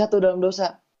nyantai-nyantai, jatuh dalam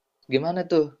dosa, gimana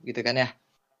tuh gitu kan ya.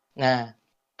 Nah,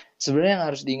 sebenarnya yang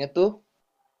harus diingat tuh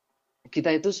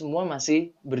kita itu semua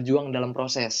masih berjuang dalam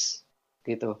proses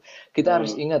gitu. Kita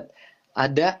harus ingat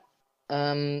ada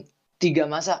 3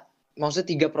 masa,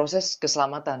 maksudnya 3 proses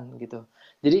keselamatan gitu.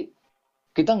 Jadi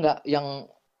kita nggak yang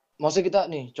maksudnya kita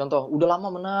nih contoh udah lama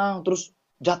menang terus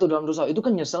jatuh dalam dosa, itu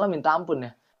kan nyeselnya minta ampun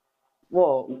ya.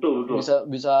 Wow, Betul.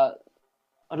 bisa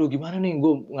aduh gimana nih,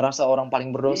 gue ngerasa orang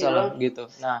paling berdosa Iya. lah gitu.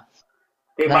 Nah,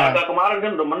 Kayak Barca kemarin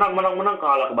kan udah menang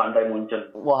kalah ke Bantai Munchen.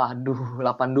 waduh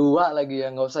 8-2 lagi ya,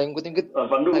 nggak usah ikut-ikut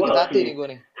 8-2 sakit hati lagi. nih gue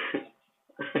nih.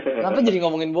 Kenapa jadi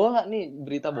ngomongin bola nih,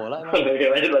 berita bola emang? Oke,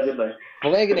 lanjut.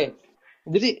 Pokoknya gini,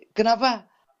 jadi kenapa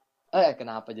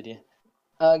jadinya?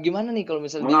 Gimana nih kalau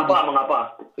misalnya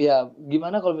Mengapa? ya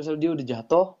gimana kalau misalnya dia udah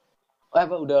jatuh,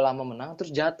 udah lama menang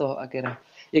terus jatuh akhirnya?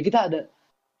 Ya kita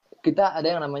ada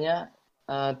yang namanya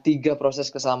 3 proses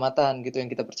keselamatan gitu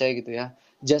yang kita percaya gitu ya.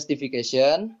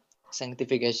 Justification,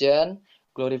 sanctification,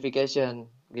 glorification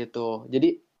gitu.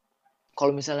 Jadi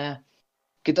kalau misalnya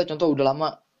kita contoh udah lama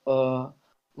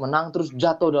menang terus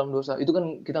jatuh dalam dosa, itu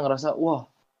kan kita ngerasa wah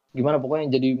gimana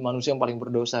pokoknya jadi manusia yang paling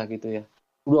berdosa gitu ya.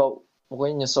 Udah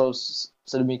pokoknya nyesel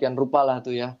sedemikian rupa lah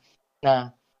tuh ya. Nah,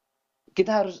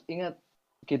 kita harus ingat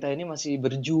kita ini masih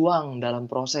berjuang dalam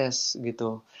proses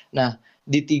gitu. Nah,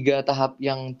 di 3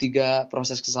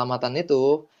 proses keselamatan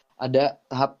itu ada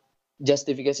tahap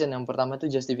justification. Yang pertama itu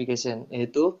justification,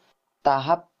 yaitu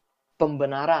tahap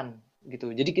pembenaran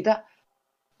gitu. Jadi kita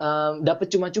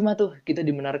dapat cuma-cuma tuh, kita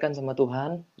dibenarkan sama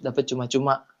Tuhan, dapat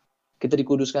cuma-cuma, kita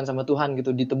dikuduskan sama Tuhan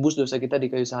gitu, ditebus dosa kita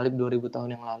di kayu salib 2000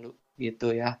 tahun yang lalu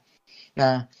gitu ya.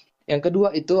 Nah, yang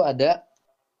kedua itu ada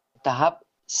tahap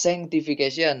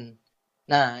sanctification.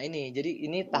 Nah, ini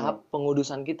tahap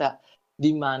pengudusan kita,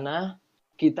 di mana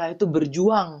kita itu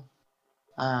berjuang.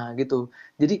 Nah, gitu.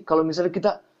 Jadi kalau misalnya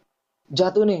kita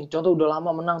jatuh nih, contoh udah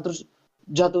lama menang terus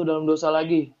jatuh dalam dosa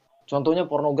lagi. Contohnya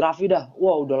pornografi dah.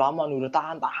 Wah, udah lama nih, udah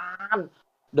tahan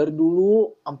dari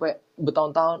dulu sampai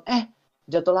bertahun-tahun.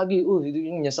 Jatuh lagi. Itu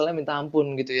nyeselnya minta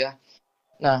ampun gitu ya.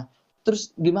 Nah,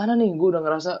 terus gimana nih? Gue udah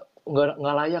ngerasa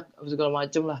nggak layak segala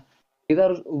macem lah.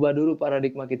 Kita harus ubah dulu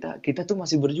paradigma kita. Kita tuh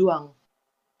masih berjuang.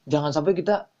 Jangan sampai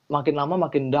kita makin lama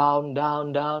makin down.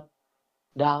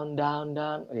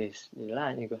 Wis,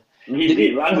 gila nih gue. Jadi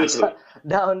ngerasa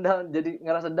down, jadi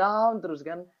ngerasa down terus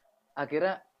kan.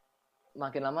 Akhirnya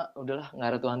makin lama udahlah nggak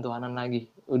ada Tuhan-Tuhanan lagi.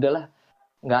 Udahlah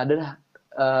nggak ada dah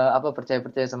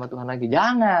percaya sama Tuhan lagi.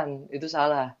 Jangan, itu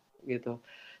salah gitu.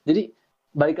 Jadi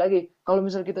balik lagi, kalau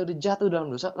misalnya kita udah jatuh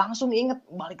dalam dosa, langsung inget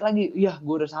balik lagi. Iya,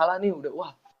 gue udah salah nih, udah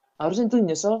wah. Harusnya itu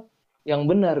nyesel yang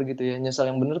benar gitu ya. Nyesel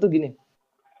yang benar tuh gini.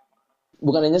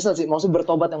 Bukan nyesel sih, maksudnya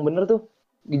bertobat yang benar tuh.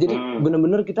 Jadi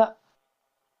bener-bener kita,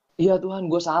 iya Tuhan,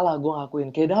 gue salah, gue ngakuin.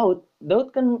 Kayak Daud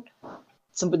kan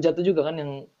sempet jatuh juga kan,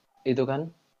 yang itu kan,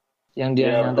 yang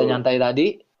dia nyantai-nyantai tadi,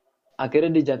 akhirnya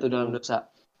dia jatuh dalam dosa.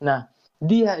 Nah,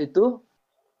 dia itu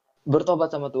bertobat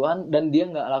sama Tuhan dan dia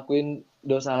nggak lakuin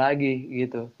dosa lagi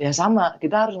gitu. Ya sama,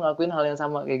 kita harus ngelakuin hal yang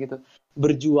sama kayak gitu.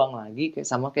 Berjuang lagi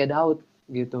kayak Daud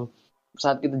gitu.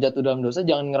 Saat kita jatuh dalam dosa,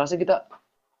 jangan ngerasa kita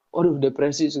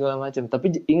depresi segala macam.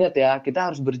 Tapi ingat ya, kita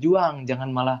harus berjuang,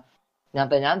 jangan malah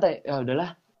nyantai-nyantai. Ya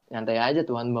udahlah, nyantai aja,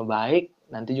 Tuhan mau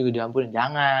baik, nanti juga diampuni.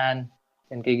 Jangan.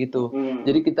 Kan kayak gitu.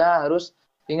 Jadi kita harus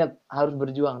ingat, harus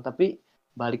berjuang. Tapi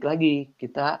balik lagi,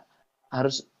 kita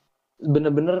harus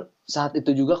bener-bener saat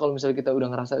itu juga kalau misalnya kita udah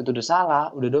ngerasa itu udah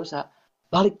salah, udah dosa,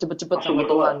 balik cepet-cepet sama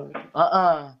Tuhan.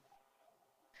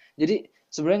 Jadi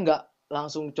sebenarnya nggak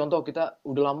langsung, contoh kita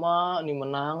udah lama nih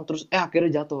menang, terus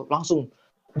akhirnya jatuh, langsung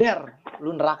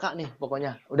lu neraka nih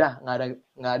pokoknya. Udah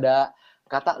nggak ada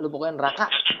kata lu pokoknya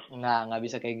neraka. Nggak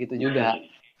bisa kayak gitu juga.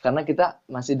 Karena kita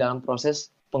masih dalam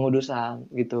proses pengudusan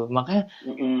gitu. Makanya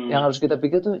yang harus kita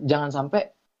pikir tuh jangan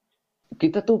sampai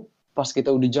kita tuh pas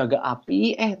kita udah jaga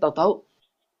api, tahu-tahu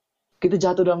kita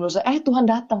jatuh dalam dosa, Tuhan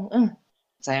datang.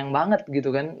 Sayang banget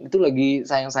gitu kan. Itu lagi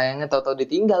sayang-sayangnya tahu-tahu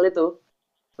ditinggal itu.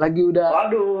 Lagi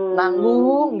udah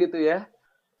nanggung gitu ya.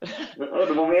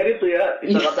 Udah mau merit tuh ya,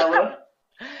 kita kata apa?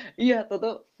 Iya,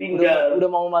 Toto udah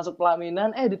mau masuk pelaminan,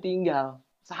 ditinggal.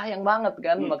 Sayang banget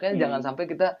kan, makanya jangan sampai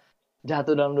kita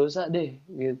jatuh dalam dosa deh,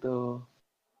 gitu.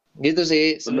 Gitu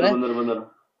sih, sebenarnya.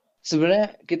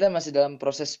 Sebenarnya kita masih dalam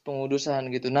proses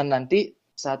pengudusan gitu. Nah, nanti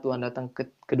saat Tuhan datang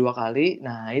kedua kali,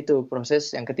 nah itu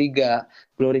proses yang ketiga,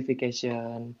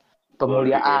 glorification,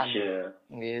 pemuliaan,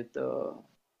 gitu.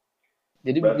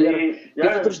 Jadi biar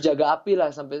kita terus jaga api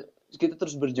lah, sampai kita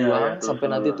terus berjuang sampai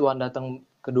nanti Tuhan datang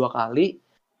kedua kali.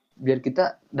 Biar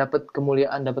kita dapat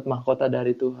kemuliaan, dapat mahkota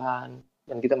dari Tuhan,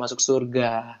 dan kita masuk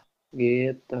surga,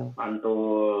 gitu.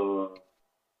 Mantul.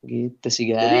 Gitu sih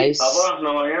guys. Jadi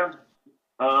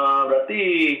berarti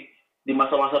di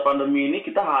masa-masa pandemi ini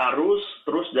kita harus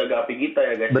terus jaga api kita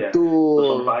ya guys. Betul. Ya. Terus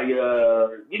on fire.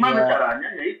 Gimana caranya?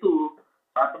 Yaitu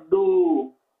saat teduh.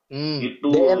 Gitu.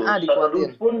 DNA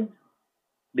dikuatin.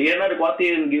 DNA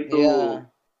dikuatin gitu. Yeah.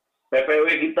 PPW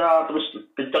kita terus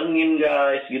kencengin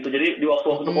guys gitu. Jadi di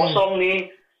waktu-waktu kosong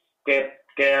nih,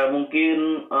 kayak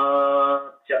mungkin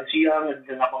siang-siang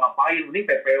nggak ngapa-ngapain, ini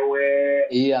PPW.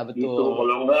 Iya betul. Gitu.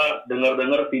 Kalau enggak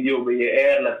dengar video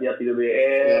BYR, lihat video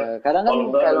BYR. Ya, kadang kan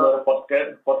kalau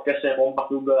podcastnya kompak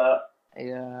juga.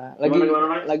 Iya.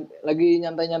 Lagi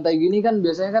nyantai-nyantai gini kan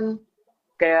biasanya kan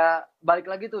kayak balik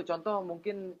lagi tuh. Contoh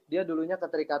mungkin dia dulunya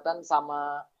keterikatan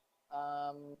sama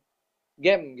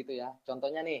game gitu ya.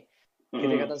 Contohnya nih.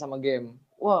 Keterikatan sama game.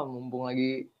 Wah, mumpung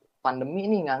lagi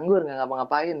pandemi nih, nganggur, nggak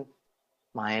ngapa-ngapain.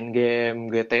 Main game,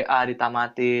 GTA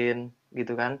ditamatin,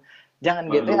 gitu kan.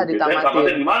 Jangan GTA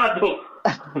ditamatin. Gimana tuh?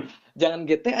 Jangan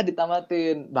GTA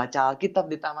ditamatin. Baca Alkitab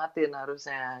ditamatin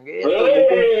harusnya. Gitu.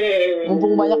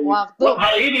 Mumpung banyak waktu. Kuat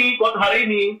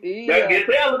hari ini. Iya. Jangan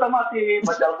GTA lu tamatin.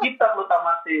 Baca Alkitab lu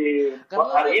tamatin.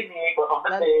 Kuat hari ini, kuat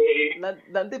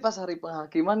nanti pas hari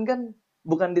penghakiman kan,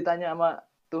 bukan ditanya sama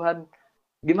Tuhan,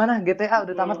 gimana GTA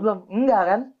udah tamat belum? Enggak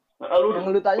kan? Yang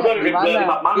lu tanya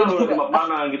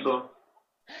gimana gitu.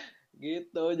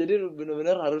 Gitu. Jadi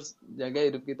bener-bener harus jaga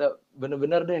hidup kita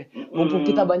bener-bener deh. Mumpung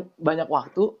kita banyak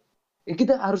waktu,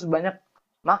 kita harus banyak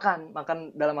makan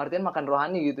dalam artian makan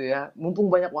rohani gitu ya. Mumpung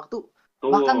banyak waktu,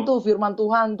 makan tuh firman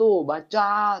Tuhan tuh,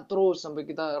 baca terus sampai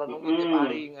kita renungin tiap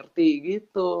hari, ngerti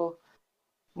gitu.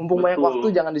 Mumpung banyak waktu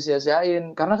jangan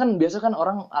disia-siain. Karena kan biasa kan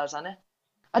orang alasannya,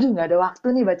 aduh nggak ada waktu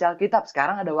nih baca Alkitab.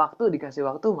 Sekarang ada waktu, dikasih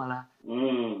waktu malah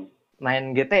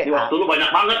main Di GTA. waktu lu banyak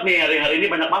banget nih, hari-hari ini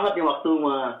banyak banget nih waktu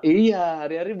mah. Iya,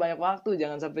 hari-hari banyak waktu,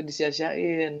 jangan sampai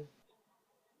disia-siain.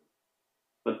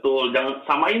 Betul, jangan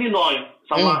sama ini Noy,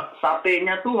 sama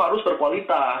satenya tuh harus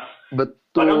berkualitas.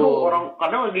 Kadang tuh Betul. orang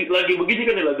kadang lagi begini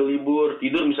kan nih, lagi libur,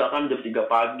 tidur misalkan jam 3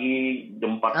 pagi,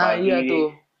 jam 4 pagi. Iya tuh.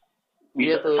 Bisa,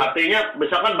 Iya tuh. satenya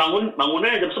misalkan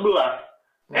bangunnya jam 11.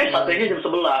 Satenya jam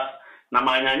 11.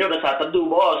 Namanya aja udah saat teduh,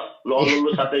 Bos. Lo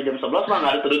lulus sate jam 11 mah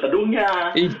nggak ada teduh-teduhnya.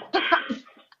 Iya.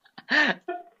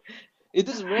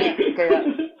 Itu sebenarnya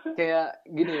kayak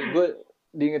gini, gue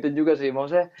diingetin juga sih,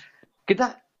 maksudnya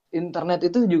kita internet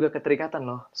itu juga keterikatan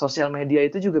loh, sosial media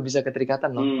itu juga bisa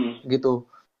keterikatan loh, gitu.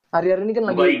 Hari-hari ini kan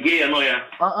Buka lagi IG ya, No ya.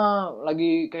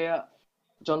 lagi kayak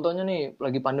contohnya nih,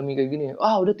 lagi pandemi kayak gini,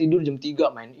 udah tidur jam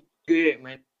 3 main IG,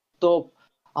 main laptop,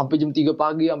 sampai jam 3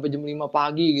 pagi, sampai jam 5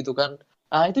 pagi gitu kan.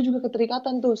 Nah, itu juga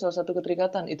keterikatan tuh, salah satu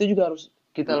keterikatan. Itu juga harus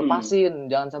kita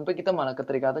lepasin. Jangan sampai kita malah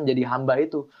keterikatan jadi hamba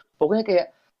itu. Pokoknya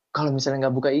kayak, kalau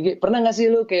misalnya nggak buka IG, pernah nggak sih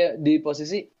lu kayak di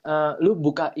posisi, lu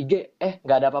buka IG,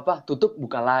 nggak ada apa-apa, tutup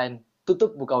buka Line,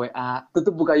 tutup buka WA,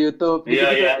 tutup buka YouTube,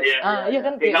 gitu-gitu. Iya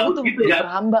kan, kayak lu tuh gitu ya.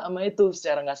 diperhamba sama itu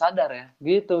secara nggak sadar ya,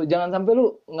 gitu. Jangan sampai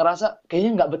lu ngerasa,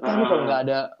 kayaknya nggak betah nih kalau nggak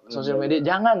ada sosial media.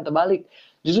 Jangan, terbalik.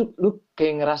 Justru lu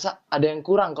kayak ngerasa ada yang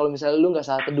kurang kalau misalnya lu nggak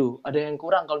saat teduh, ada yang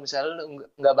kurang kalau misalnya lu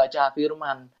nggak baca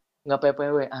firman, nggak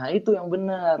PPW. Itu yang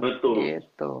benar. Betul.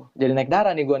 Gitu. Jadi naik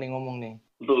darah nih gua nih ngomong nih.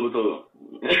 Betul.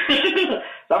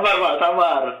 Sabar, Pak,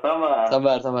 sabar.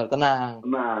 Tenang.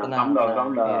 Calm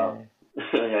down.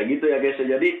 Ya gitu ya guys.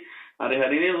 Jadi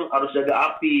hari-hari ini harus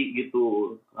jaga api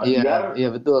gitu. Biar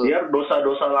betul. Biar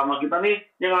dosa-dosa lama kita nih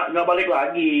nggak balik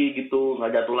lagi gitu, nggak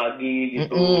jatuh lagi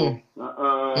gitu.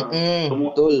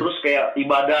 Betul. Terus kayak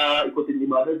ikutin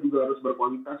ibadah juga harus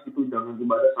berkualitas gitu. Jangan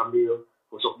ibadah sambil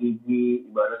gosok gigi,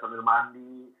 ibadah sambil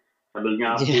mandi, sambil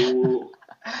nyapu.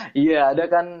 Iya, ada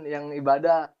kan yang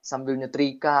ibadah sambil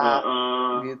nyetrika,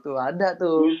 gitu. Ada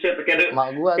tuh. Buset, Mak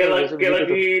gua kayak tuh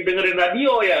lagi dengerin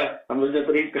radio ya sambil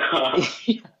nyetrika.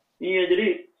 Iya,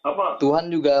 jadi apa?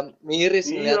 Tuhan juga miris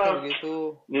ngeliatin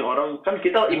gitu. Nih orang kan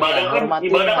kita ibadah kan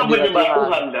hadirat menyembah Tuhan.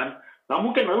 Tuhan kan. Nggak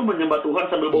mungkin lu menyembah Tuhan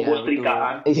sambil bobo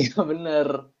setrikaan. Iya, bener.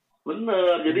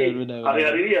 Jadi Bener.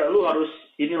 hari-hari ini ya lu harus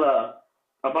inilah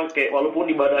apa kayak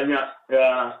walaupun ibadahnya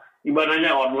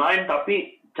online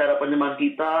tapi cara penyembahan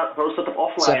kita harus tetap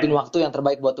offline. Siapin waktu yang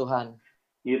terbaik buat Tuhan.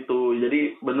 Gitu.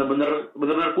 Jadi bener-bener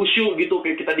khusyuk gitu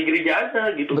kayak kita di gereja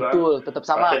aja gitu kan. Betul, tetap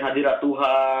sama. Rasain hadirat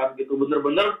Tuhan gitu.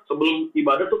 Bener-bener sebelum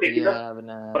ibadah tuh kayak kita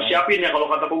persiapin ya. Kalau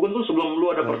kata Kugun tuh sebelum lu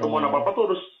ada pertemuan apa-apa tuh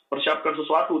harus persiapkan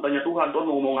sesuatu. Tanya Tuhan mau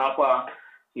ngomong apa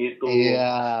gitu.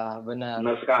 Iya, benar.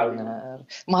 Benar sekali. Benar.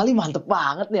 Mali mantep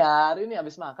banget nih hari ini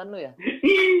habis makan lu ya.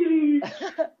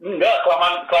 Enggak,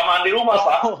 kelamaan di rumah,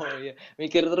 Pak. Oh iya,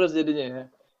 mikir terus jadinya ya.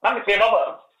 Kan kayak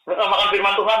apa? Makan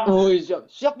firman Tuhan. Oh,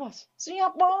 siap Mas.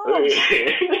 Siap Mas.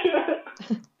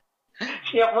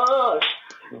 Siap, Mas.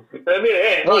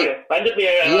 Lanjut nih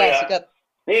ya. Iya, sikat.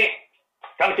 Nih,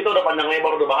 kan kita udah panjang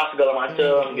lebar udah bahas segala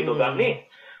macem gitu kan. Nih,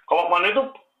 kalau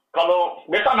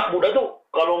biasa anak muda tuh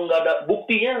kalau nggak ada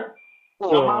buktinya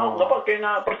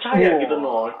nggak percaya gitu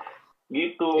Noy.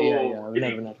 Gitu. Iya,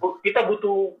 benar. Jadi kita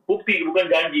butuh bukti bukan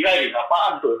janji aja.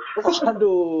 Apaan tuh?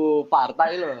 Aduh,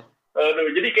 partai lo.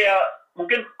 Jadi kayak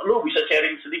mungkin lu bisa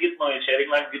sharing sedikit Noy, sharing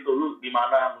live gitu lu di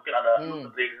mana mungkin ada lu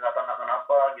keterikatan akan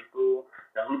apa gitu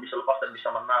dan lu bisa lepas dan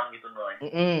bisa menang gitu Noy.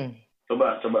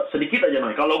 Coba sedikit aja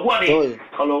Noy. Kalau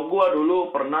gua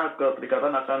dulu pernah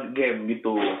keterikatan akan game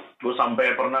gitu. Gua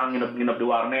sampai pernah nginep di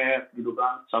warnet gitu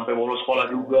kan, sampai bolos sekolah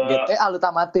juga. GTA lu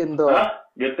tamatin tuh. Hah?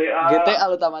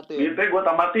 GTA lu tamatin. GTA gua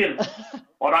tamatin.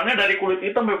 Orangnya dari kulit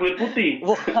hitam sampai kulit putih.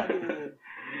 Waduh.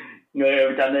 Nggak ya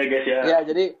bercanda ya guys ya. Ya,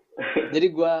 jadi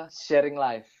gue sharing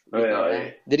live. Gitu,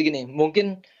 ya. Jadi gini,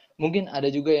 mungkin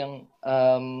ada juga yang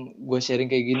gue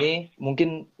sharing kayak gini.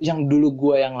 Mungkin yang dulu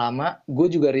gue yang lama, gue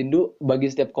juga rindu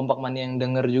bagi setiap kompak mania yang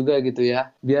denger juga gitu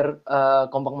ya. Biar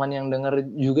kompak mania yang denger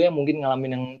juga yang mungkin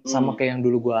ngalamin yang sama kayak yang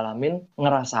dulu gue alamin,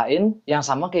 ngerasain yang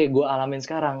sama kayak gue alamin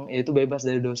sekarang, yaitu bebas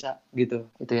dari dosa gitu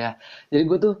ya. Jadi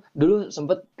gue tuh dulu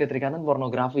sempet keterikatan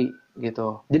pornografi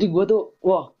gitu. Jadi gue tuh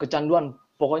kecanduan.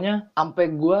 Pokoknya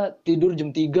sampai gue tidur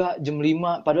jam 3, jam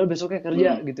 5, padahal besoknya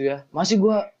kerja gitu ya. Masih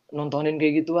gue nontonin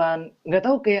kayak gituan. Nggak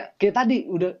tahu kayak tadi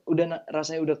udah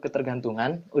rasanya udah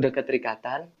ketergantungan, udah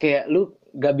keterikatan. Kayak lu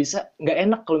nggak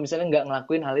enak kalau misalnya nggak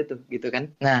ngelakuin hal itu gitu kan.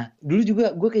 Nah, dulu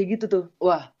juga gue kayak gitu tuh.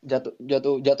 Wah,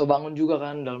 jatuh bangun juga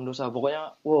kan dalam dosa.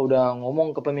 Pokoknya udah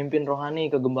ngomong ke pemimpin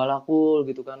rohani, ke gembalaku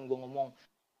gitu kan. Gue ngomong,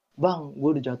 "Bang,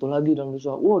 gue udah jatuh lagi dalam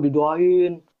dosa."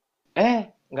 Didoain.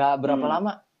 Nggak berapa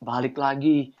lama balik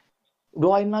lagi.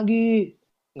 doain lagi.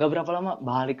 Nggak berapa lama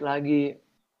balik lagi.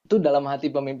 Itu dalam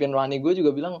hati pemimpin rohani gue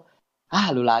juga bilang,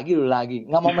 lu lagi,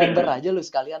 nggak mau member aja lu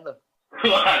sekalian lo.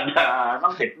 Wadah,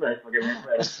 emang fitness pakai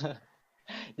member.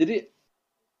 Jadi,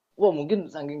 wah mungkin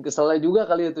saking keselnya juga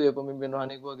kali itu ya pemimpin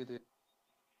rohani gue gitu ya.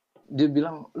 Dia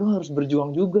bilang, lu harus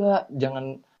berjuang juga,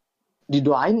 jangan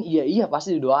didoain, iya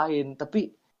pasti didoain,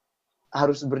 tapi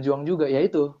harus berjuang juga. Ya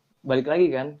itu, balik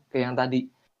lagi kan ke yang tadi.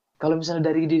 Kalau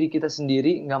misalnya dari diri kita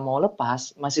sendiri nggak mau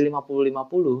lepas, masih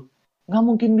 50-50, nggak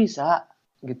mungkin bisa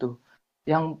gitu.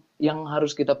 Yang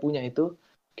harus kita punya itu,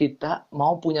 kita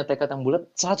mau punya tekad yang bulat,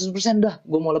 100% dah,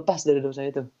 gue mau lepas dari dosa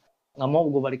itu. Nggak mau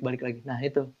gue balik-balik lagi. Nah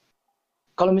itu.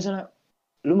 Kalau misalnya,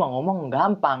 lu mah ngomong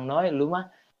gampang, Noy. Lu mah,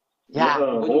 ya.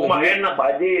 Gue mah enak, Pak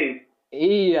Haji.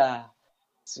 Iya.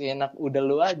 Enak udah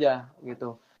lu aja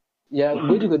gitu. Ya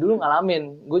gue juga dulu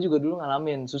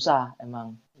ngalamin. Susah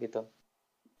emang gitu.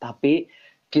 Tapi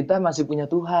kita masih punya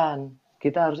Tuhan.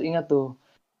 Kita harus ingat tuh.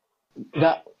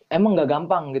 Emang nggak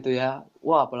gampang gitu ya.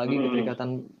 Wah, apalagi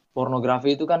keterikatan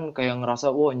pornografi itu kan kayak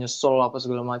ngerasa, wah nyesel apa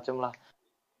segala macam lah.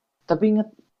 Tapi ingat,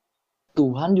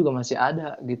 Tuhan juga masih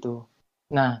ada gitu.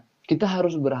 Nah, kita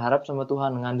harus berharap sama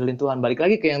Tuhan, ngandelin Tuhan. Balik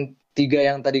lagi ke yang 3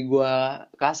 yang tadi gue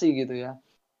kasih gitu ya.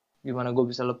 Gimana gue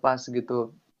bisa lepas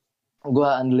gitu. Gue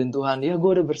andelin Tuhan. Ya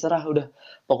gue udah berserah, udah.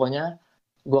 Pokoknya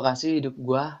gue kasih hidup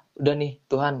gue. Udah nih,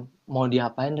 Tuhan mau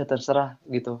diapain udah terserah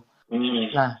gitu.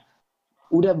 Nah,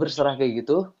 udah berserah kayak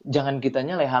gitu, jangan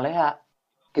kitanya leha-leha.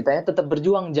 Kitanya tetap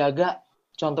berjuang, jaga.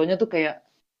 Contohnya tuh kayak,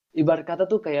 ibarat kata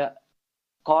tuh kayak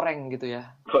koreng gitu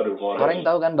ya. Waduh, Koreng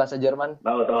tahu kan bahasa Jerman?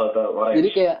 Tahu, koreng.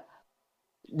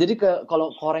 Jadi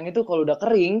kalau koreng itu kalau udah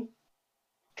kering,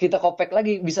 kita kopek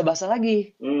lagi, bisa basah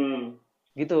lagi.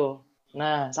 Gitu.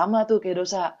 Nah, sama tuh kayak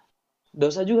dosa.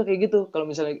 Dosa juga kayak gitu. Kalau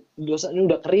misalnya dosa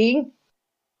ini udah kering,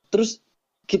 terus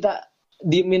kita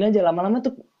diemin aja, lama-lama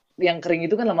tuh yang kering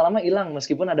itu kan lama-lama hilang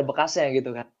meskipun ada bekasnya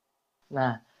gitu kan.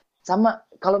 Nah, sama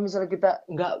kalau misalnya kita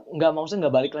nggak maksudnya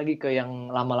nggak balik lagi ke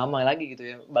yang lama-lama lagi gitu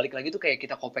ya. Balik lagi tuh kayak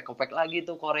kita kopek-kopek lagi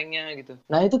tuh korengnya gitu.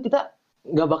 Nah, itu kita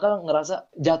nggak bakal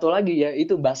ngerasa jatuh lagi ya,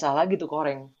 itu basah lagi tuh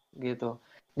koreng gitu.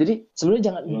 Jadi sebenarnya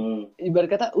jangan ibarat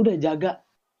kata udah jaga.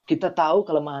 Kita tahu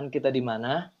kelemahan kita di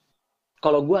mana.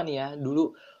 Kalau gue nih ya,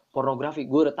 dulu pornografi,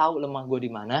 gue udah tahu lemah gue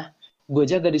di mana. Gue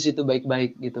jaga di situ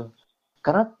baik-baik gitu.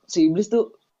 Karena si iblis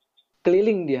tuh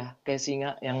keliling dia kayak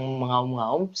singa yang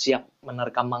mengaum-ngaum siap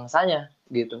menerkam mangsanya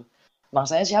gitu.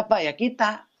 Mangsanya siapa? Ya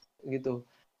kita gitu.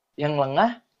 Yang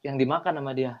lengah, yang dimakan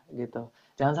sama dia gitu.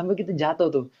 Jangan sampai kita jatuh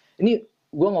tuh. Ini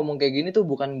gue ngomong kayak gini tuh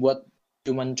bukan buat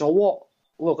cuman cowok.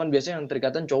 Wah kan biasanya yang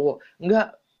keterikatan cowok.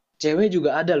 Enggak, cewek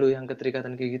juga ada loh yang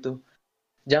keterikatan kayak gitu.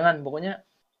 Jangan, pokoknya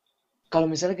kalau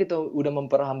misalnya kita udah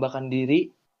memperhambakan diri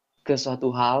ke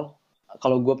suatu hal,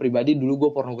 kalau gue pribadi dulu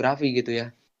gue pornografi gitu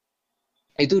ya,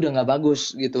 itu udah nggak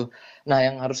bagus gitu. Nah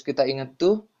yang harus kita ingat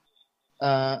tuh,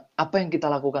 apa yang kita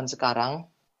lakukan sekarang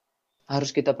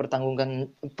harus kita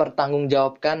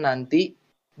pertanggungjawabkan nanti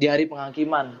di hari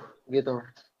penghakiman gitu.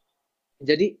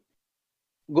 Jadi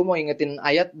gue mau ingetin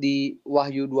ayat di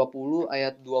Wahyu 20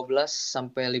 ayat 12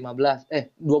 sampai 15.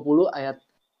 20 ayat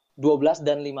 12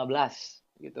 dan 15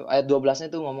 gitu. Ayat 12-nya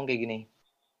tuh ngomong kayak gini.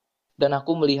 Dan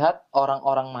aku melihat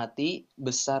orang-orang mati,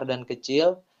 besar dan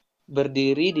kecil,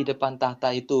 berdiri di depan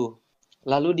tahta itu.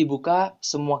 Lalu dibuka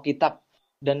semua kitab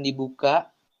dan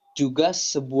dibuka juga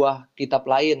sebuah kitab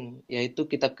lain, yaitu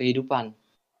kitab kehidupan.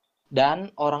 Dan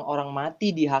orang-orang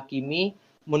mati dihakimi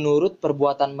menurut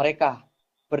perbuatan mereka,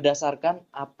 berdasarkan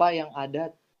apa yang ada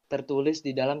tertulis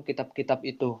di dalam kitab-kitab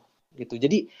itu. Gitu.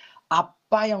 Jadi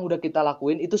apa yang udah kita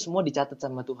lakuin itu semua dicatat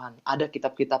sama Tuhan. Ada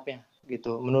kitab-kitabnya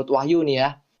gitu. Menurut Wahyu nih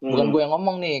ya. Bukan gue yang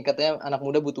ngomong nih, katanya anak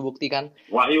muda butuh bukti kan.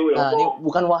 Wahyu Nah, ini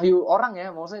bukan wahyu orang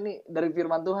ya, maksudnya ini dari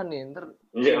firman Tuhan nih. Ntar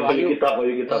Iya, wahyu kitab.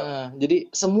 jadi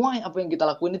semua apa yang kita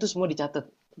lakuin itu semua dicatat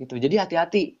gitu. Jadi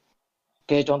hati-hati.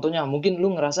 Kayak contohnya mungkin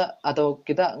lu ngerasa atau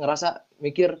kita ngerasa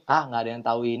mikir, nggak ada yang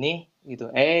tahu ini gitu.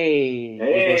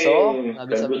 Gosok, nggak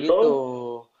bisa begitu.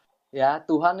 Ya,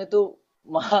 Tuhan itu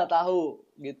Maha tahu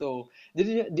gitu.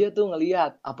 Jadi dia tuh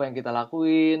ngelihat apa yang kita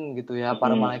lakuin gitu ya.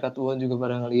 Para malaikat Tuhan juga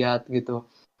pada ngelihat gitu.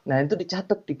 Nah itu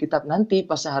dicatat di kitab. Nanti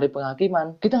pas hari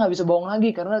penghakiman kita nggak bisa bohong lagi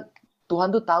karena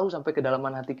Tuhan tuh tahu sampai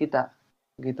kedalaman hati kita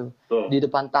gitu. Di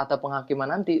depan tahta penghakiman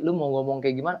nanti lu mau ngomong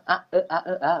kayak gimana?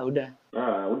 Udah.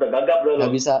 Nah, udah gagap loh.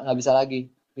 Nggak bisa lagi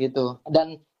gitu.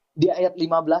 Dan di ayat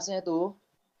 15-nya itu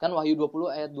kan Wahyu 20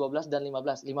 ayat 12 dan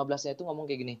 15. 15-nya itu ngomong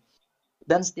kayak gini.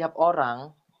 Dan setiap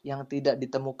orang yang tidak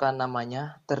ditemukan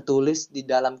namanya tertulis di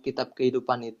dalam kitab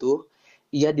kehidupan itu,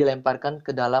 ia dilemparkan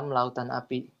ke dalam lautan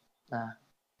api. Nah,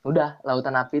 udah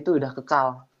lautan api itu udah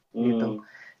kekal gitu.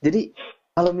 Jadi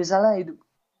kalau misalnya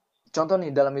contoh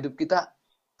nih dalam hidup kita,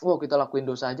 kita lakuin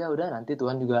dosa aja udah nanti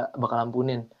Tuhan juga bakal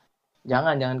ampunin.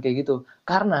 Jangan kayak gitu.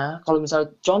 Karena kalau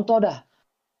misal contoh dah,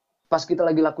 pas kita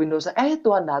lagi lakuin dosa,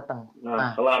 Tuhan datang.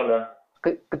 Nah, kelar dah.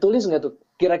 Ketulis nggak tuh?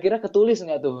 Kira-kira ketulis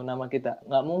nggak tuh nama kita?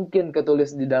 Nggak mungkin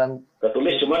ketulis di dalam.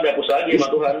 Ketulis cuma dihapus lagi sama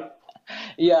Tuhan.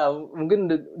 Iya, mungkin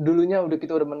dulunya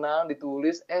kita udah menang,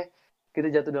 ditulis, kita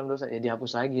jatuh dalam dosa, ya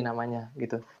dihapus lagi namanya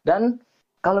gitu. Dan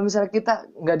kalau misalnya kita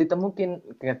nggak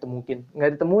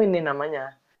ditemuin nih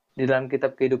namanya di dalam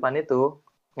kitab kehidupan itu,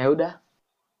 ya udah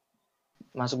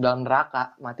masuk dalam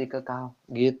neraka, mati kekal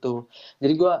gitu.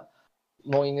 Jadi gue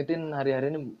mau ingetin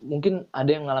hari-hari ini, mungkin ada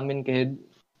yang ngalamin kayak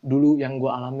dulu yang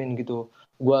gue alamin gitu.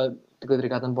 Gue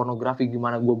keterikatan pornografi,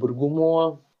 gimana gue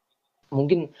bergumul,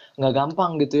 mungkin nggak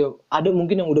gampang gitu ya. Ada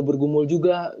mungkin yang udah bergumul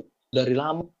juga dari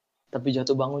lama, tapi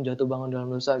jatuh bangun dalam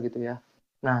dosa gitu ya.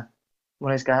 Nah,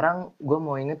 mulai sekarang gue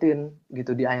mau ingetin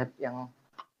gitu di ayat yang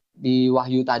di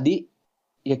Wahyu tadi,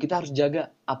 ya kita harus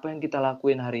jaga apa yang kita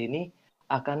lakuin hari ini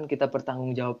akan kita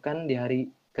pertanggungjawabkan di hari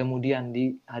kemudian,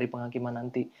 di hari penghakiman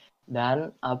nanti.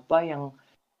 Dan apa yang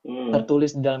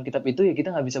tertulis di dalam kitab itu ya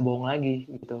kita nggak bisa bohong lagi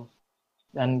gitu.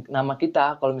 Dan nama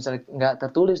kita kalau misalnya nggak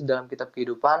tertulis dalam kitab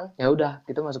kehidupan, ya udah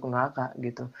kita masuk neraka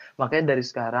gitu. Makanya dari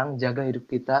sekarang jaga hidup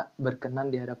kita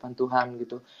berkenan di hadapan Tuhan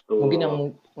gitu. Mungkin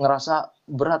yang ngerasa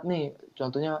berat nih,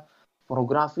 contohnya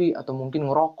pornografi atau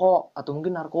mungkin ngerokok atau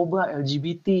mungkin narkoba,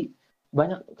 LGBT,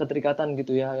 banyak keterikatan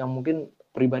gitu ya yang mungkin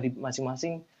pribadi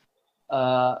masing-masing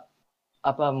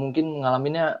mungkin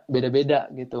ngalaminnya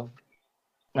beda-beda gitu.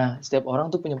 Nah, setiap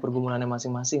orang tuh punya pergumulannya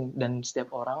masing-masing dan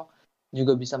setiap orang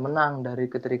juga bisa menang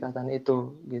dari keterikatan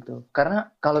itu gitu.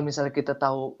 Karena kalau misalnya kita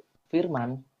tahu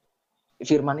firman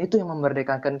itu yang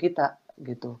memerdekakan kita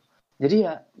gitu. Jadi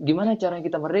ya gimana caranya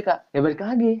kita merdeka? Ya balik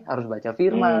lagi harus baca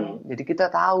firman. Jadi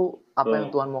kita tahu apa yang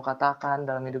Tuhan mau katakan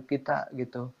dalam hidup kita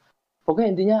gitu. Pokoknya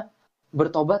intinya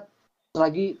bertobat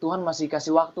selagi Tuhan masih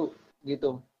kasih waktu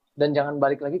gitu. Dan jangan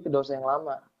balik lagi ke dosa yang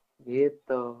lama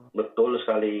gitu. Betul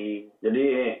sekali.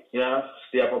 Jadi ya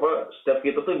setiap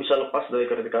kita tuh bisa lepas dari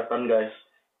keterikatan, guys.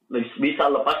 Bisa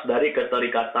lepas dari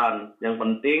keterikatan. Yang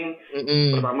penting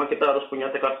pertama kita harus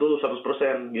punya tekad dulu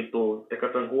 100% gitu.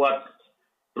 Tekad yang kuat.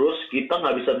 Terus kita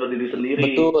nggak bisa berdiri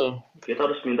sendiri. Betul. Kita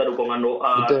harus minta dukungan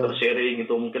doa, terus sharing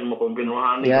gitu, mungkin mau pemimpin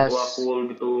rohani, ketua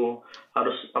kul gitu.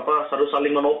 Harus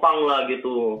saling menopang lah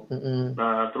gitu.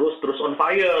 Nah, terus on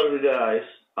fire guys.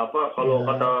 Kalau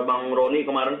kata Bang Roni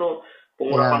kemarin tuh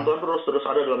pengurapan Tuhan terus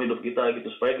ada dalam hidup kita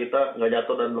gitu supaya kita nggak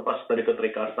jatuh dan lepas dari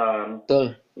keterikatan.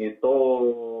 Betul. Itu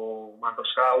mantap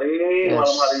sekali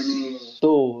malam hari ini.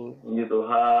 Tuh. Puji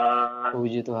Tuhan.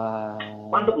 Puji Tuhan.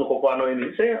 Mantap loh Koko Ano ini.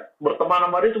 Saya berteman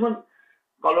sama dia cuman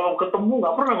kalau ketemu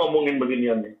nggak pernah ngomongin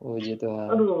beginian nih. Puji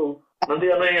Tuhan. Aduh, nanti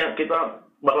anehnya kita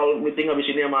bakal meeting habis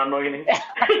ini sama Ano ini.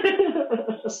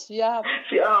 Siap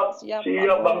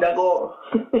Bang Jago.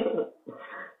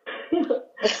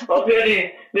 Oke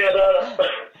nih, ini ada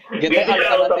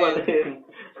GTA tamatin.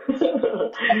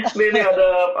 Ini ada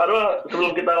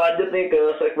sebelum kita lanjut nih ke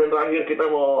segmen terakhir, kita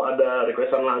mau ada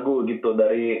requestan lagu gitu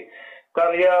dari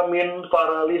karya Min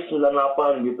Faralis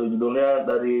 98 gitu, judulnya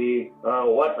dari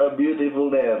What a Beautiful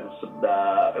Name.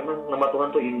 Sedap, emang nama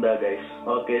Tuhan tuh indah guys.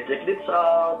 Oke, check this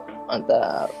out.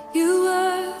 Mantap. You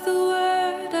were the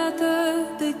word at the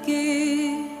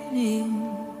beginning,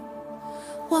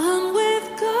 one with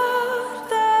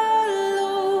God the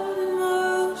Lord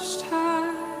Most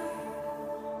High.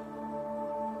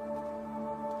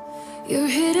 Your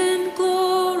hidden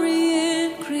glory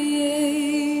in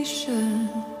creation,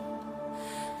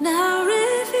 now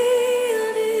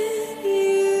revealed in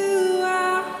you,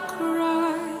 our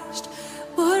Christ.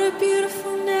 What a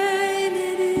beautiful name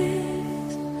it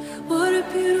is. What a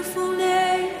beautiful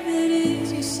name it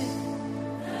is. You sing.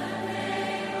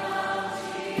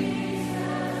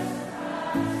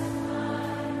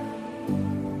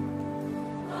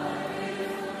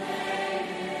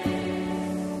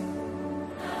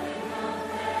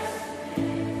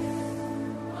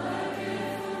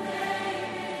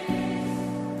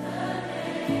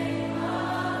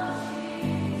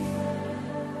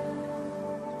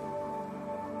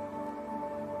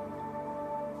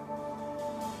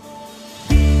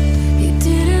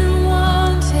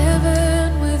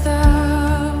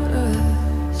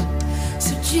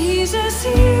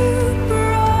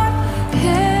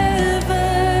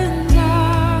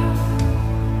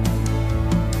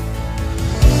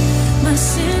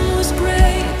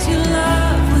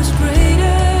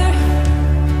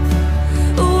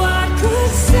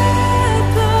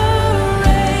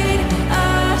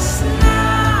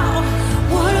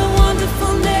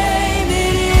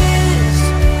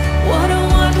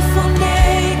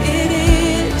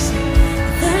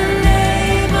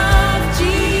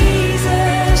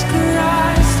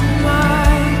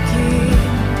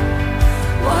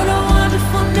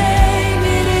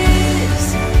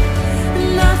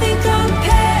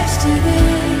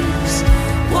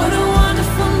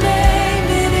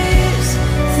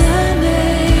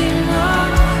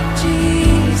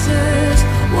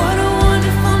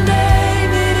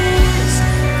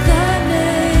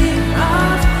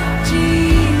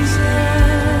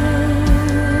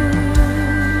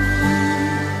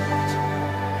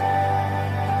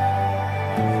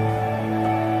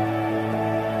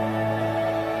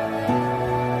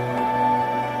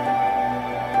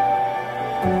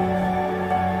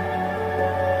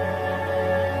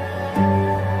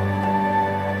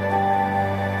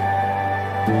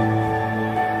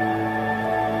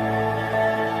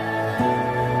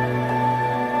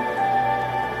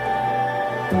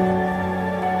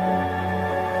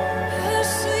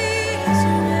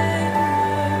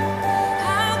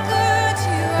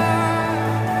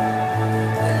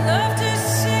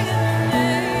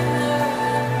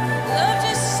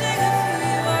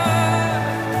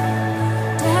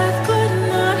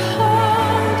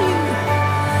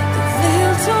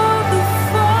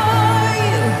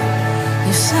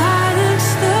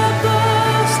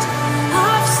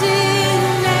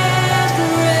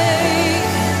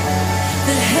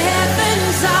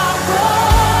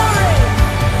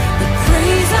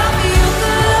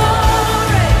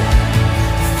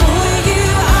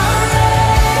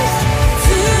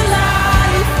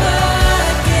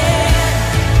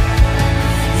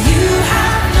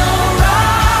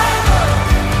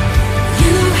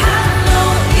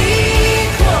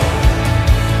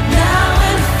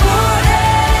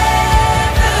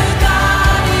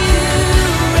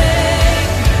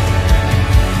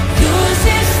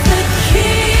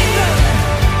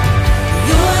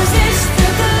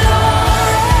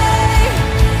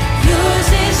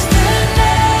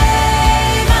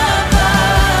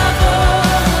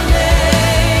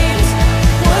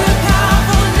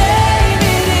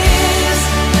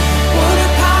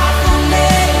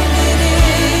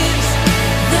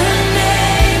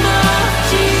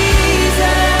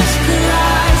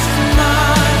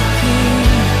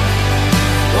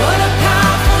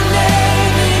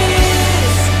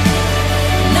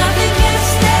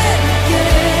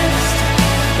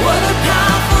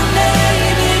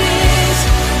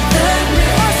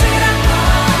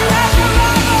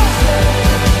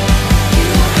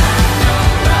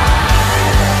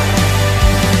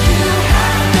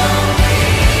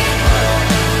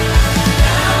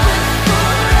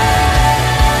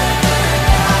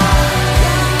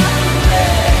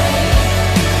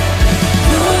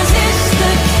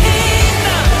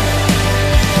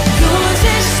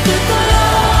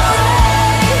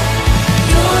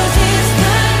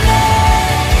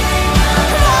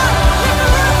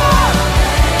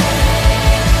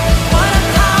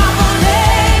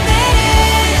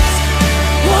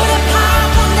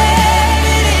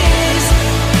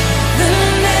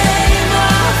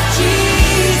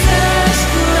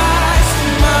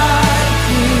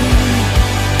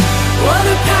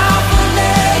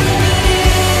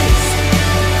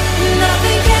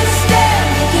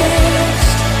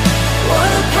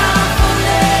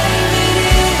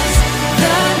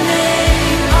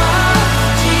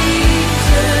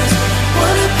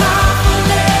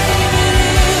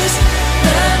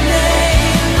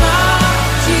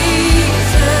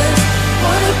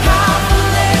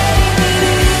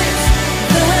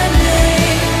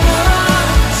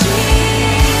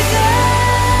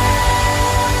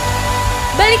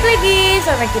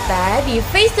 kita di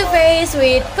Face to Face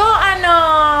with Ko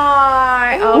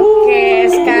Anoy.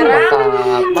 Oke, sekarang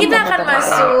kita akan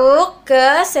masuk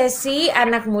ke sesi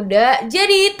anak muda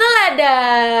jadi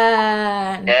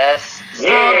teladan. Yes.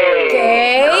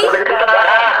 Oke.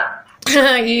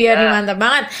 Iya nih, mantap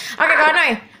banget. Oke, Ko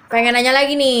Anoy, pengen nanya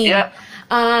lagi nih. Iya.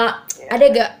 Ada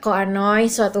gak Ko Anoy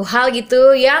suatu hal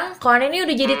gitu yang Ko Anoy ini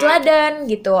udah jadi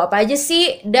teladan gitu? Apa aja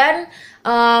sih? Dan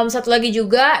satu lagi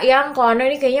juga yang Ko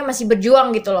Anoy ini kayaknya masih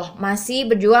berjuang gitu loh. Masih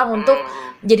berjuang untuk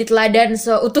jadi teladan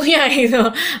seutuhnya gitu.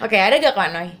 Oke, ada gak Ko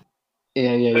Anoy?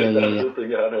 Iya.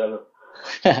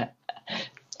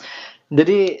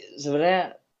 Jadi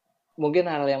sebenarnya mungkin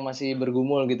hal yang masih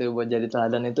bergumul gitu buat jadi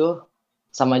teladan itu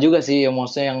sama juga sih, yang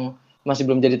maksudnya yang masih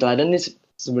belum jadi teladan nih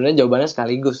sebenarnya jawabannya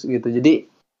sekaligus gitu. Jadi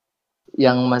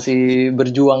yang masih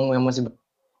berjuang, yang masih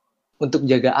untuk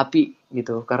jaga api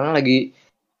gitu, karena lagi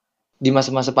di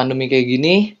masa-masa pandemi kayak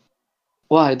gini,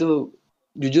 wah itu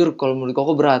jujur kalau menurut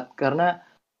Koko berat, karena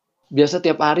biasa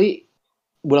tiap hari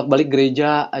bolak-balik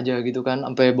gereja aja gitu kan,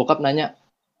 sampai bokap nanya,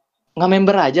 nggak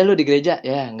member aja lo di gereja?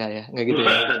 Ya enggak gitu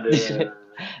ya.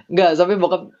 Enggak, sampai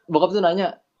bokap tuh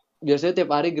nanya, biasanya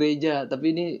tiap hari gereja,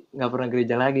 tapi ini nggak pernah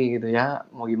gereja lagi gitu ya,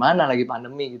 mau gimana lagi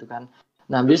pandemi gitu kan.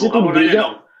 Nah biasanya tuh di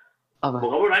gereja apa?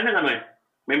 Bokap lu nanya kan, Noy?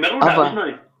 Member lu udah Apa? habis,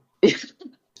 Noy?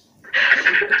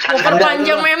 Mau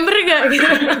perpanjang member gak gitu?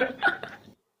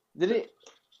 Jadi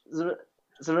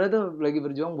sebenarnya tuh lagi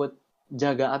berjuang buat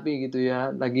jaga api gitu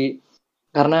ya, lagi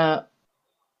karena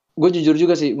gue jujur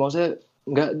juga sih, maksudnya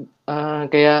nggak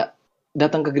kayak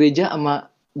datang ke gereja sama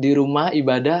di rumah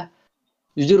ibadah,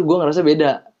 jujur gue ngerasa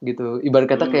beda gitu. Ibarat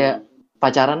kata kayak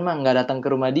pacaran mah nggak datang ke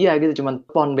rumah dia gitu, cuman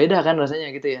telepon, beda kan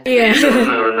rasanya gitu ya. Iya.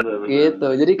 Gitu.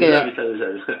 Jadi kayak Bisa.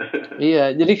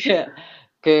 iya, jadi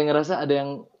kayak ngerasa ada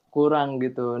yang kurang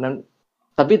gitu. Dan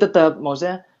tapi tetap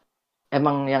maksudnya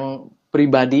emang yang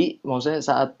pribadi, maksudnya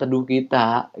saat teduh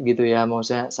kita gitu ya,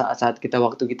 maksudnya saat kita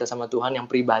waktu kita sama Tuhan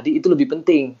yang pribadi itu lebih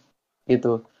penting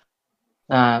gitu.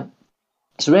 Nah,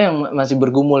 sebenarnya yang masih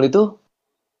bergumul itu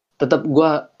tetap gue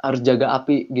harus jaga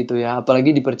api gitu ya,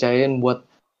 apalagi dipercayain buat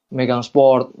megang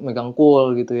sport, megang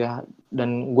cool gitu ya,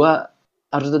 dan gue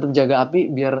harus tetap jaga api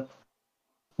biar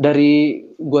dari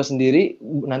gue sendiri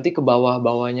nanti ke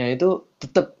bawahnya itu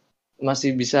tetap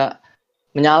masih bisa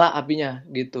menyala apinya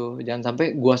gitu. Jangan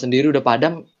sampai gue sendiri udah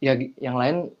padam, ya yang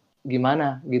lain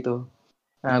gimana gitu.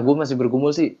 Nah, gue masih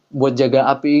bergumul sih buat jaga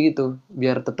api gitu,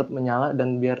 biar tetap menyala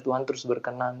dan biar Tuhan terus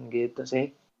berkenan gitu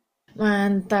sih.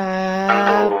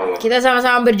 Mantap. Kita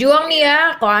sama-sama berjuang nih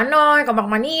ya, Ko Anoy, Kompak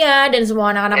Mania, dan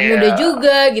semua anak-anak muda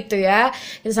juga gitu ya.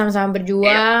 Kita sama-sama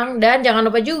berjuang. Dan jangan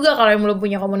lupa juga kalau yang belum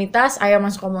punya komunitas, ayo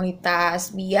masuk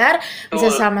komunitas biar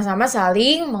bisa sama-sama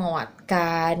saling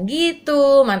menguatkan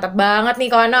gitu. Mantap banget nih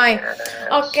Ko Anoy.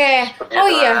 Oke. Oh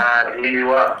iya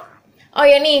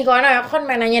nih Ko Anoy, aku kan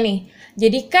main nanya nih.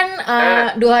 Jadi kan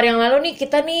 2 hari yang lalu nih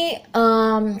kita nih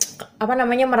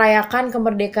merayakan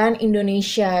kemerdekaan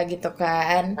Indonesia gitu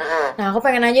kan. Nah, aku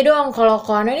pengen nanya dong, kalau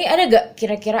Ko Anoy ini ada gak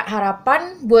kira-kira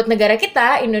harapan buat negara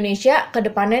kita Indonesia ke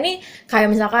depannya nih, kayak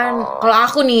misalkan kalau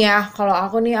aku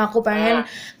nih aku pengen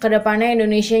ke depannya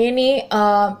Indonesia ini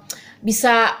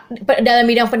bisa dalam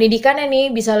bidang pendidikannya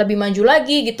nih bisa lebih maju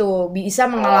lagi gitu, bisa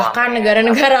mengalahkan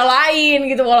negara-negara lain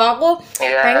gitu. Kalau aku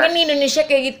pengen nih Indonesia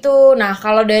kayak gitu. Nah,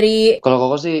 kalau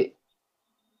Koko sih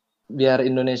biar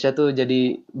Indonesia tuh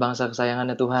jadi bangsa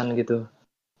kesayangannya Tuhan gitu.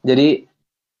 Jadi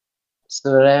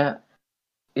sebenarnya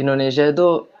Indonesia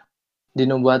itu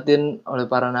dinubuatin oleh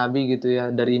para nabi gitu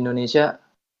ya, dari Indonesia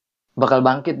bakal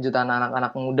bangkit jutaan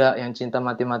anak-anak muda yang cinta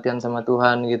mati-matian sama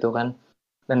Tuhan gitu kan.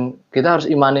 Dan kita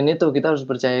harus imanin itu, kita harus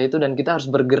percaya itu, dan kita harus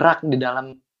bergerak di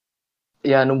dalam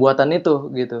ya nubuatan itu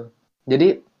gitu.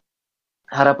 Jadi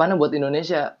harapannya buat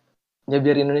Indonesia, ya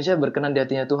biar Indonesia berkenan di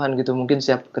hatinya Tuhan gitu. Mungkin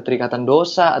siap keterikatan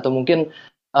dosa, atau mungkin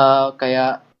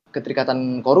kayak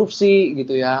keterikatan korupsi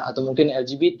gitu ya, atau mungkin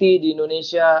LGBT di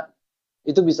Indonesia,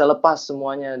 itu bisa lepas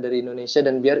semuanya dari Indonesia,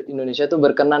 dan biar Indonesia tuh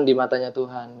berkenan di matanya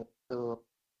Tuhan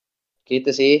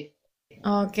gitu sih.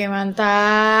 Oke,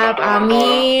 mantap.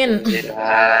 Amin.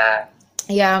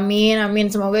 Ya, amin.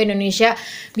 Semoga Indonesia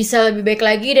bisa lebih baik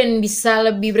lagi dan bisa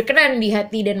lebih berkenan di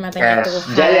hati dan matanya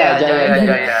Tuhan. Jaya.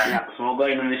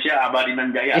 Semoga Indonesia abadi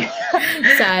dan jaya.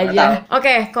 Bisa aja.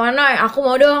 Oke, Ko Anoy, aku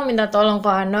mau dong minta tolong Ko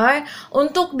Anoy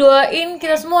untuk doain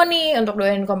kita semua nih, untuk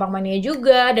doain Kompak Mania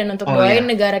juga, dan untuk doain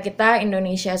negara kita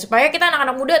Indonesia supaya kita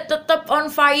anak-anak muda tetap on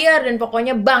fire dan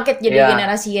pokoknya bangkit jadi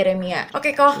generasi Yeremia.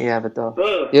 Oke, Ko? Iya, betul.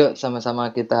 Yuk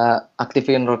sama-sama kita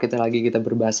aktifin roh kita lagi, kita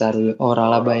berbahasa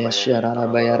Oralabaya Syarala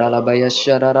Ralabaya ralabaya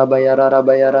syararabaya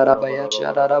rarabaya rarabaya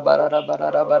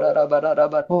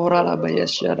syararabararabararabararabararabar. Oh ralabaya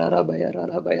syararabaya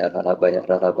rarabaya rarabaya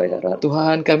rarabaya rarabaya.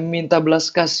 Tuhan, kami minta belas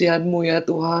kasihan-Mu ya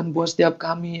Tuhan buat setiap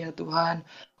kami ya Tuhan.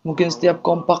 Mungkin setiap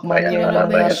kompak mania yang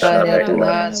mendengarkan ya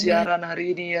Tuhan siaran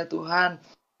hari ini ya Tuhan.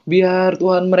 Biar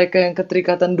Tuhan mereka yang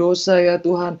keterikatan dosa ya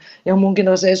Tuhan, yang mungkin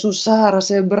rasanya susah,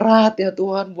 rasanya berat ya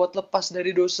Tuhan, buat lepas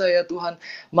dari dosa ya Tuhan.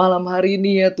 Malam hari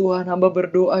ini ya Tuhan, hamba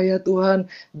berdoa ya Tuhan,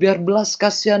 biar belas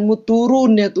kasihan-Mu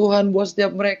turun ya Tuhan buat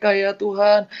setiap mereka ya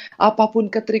Tuhan. Apapun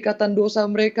keterikatan dosa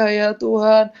mereka ya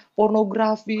Tuhan,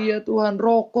 pornografi ya Tuhan,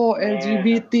 rokok,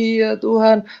 LGBT ya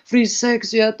Tuhan, free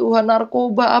sex ya Tuhan,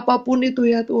 narkoba, apapun itu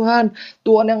ya Tuhan.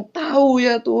 Tuhan yang tahu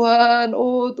ya Tuhan,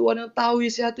 oh Tuhan yang tahu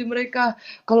isi hati mereka.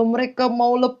 Kalau mereka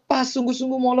mau lepas,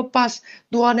 sungguh-sungguh mau lepas,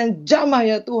 Tuhan yang jamah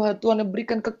ya Tuhan. Tuhan yang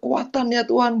berikan kekuatan ya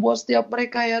Tuhan buat setiap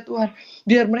mereka ya Tuhan.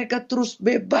 Biar mereka terus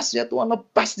bebas ya Tuhan,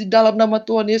 lepas di dalam nama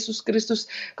Tuhan Yesus Kristus.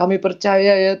 Kami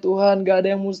percaya ya Tuhan, gak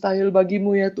ada yang mustahil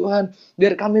bagimu ya Tuhan.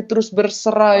 Biar kami terus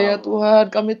berserah ya Tuhan,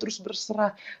 kami terus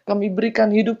berserah. Kami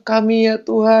berikan hidup kami ya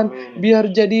Tuhan. Biar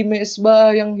jadi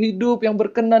mesbah yang hidup, yang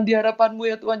berkenan di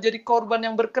hadapan-Mu ya Tuhan. Jadi korban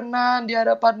yang berkenan di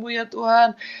hadapan-Mu ya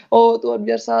Tuhan. Oh Tuhan,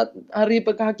 biar saat hari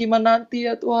kehakiman nanti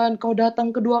ya Tuhan, Kau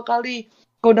datang kedua kali,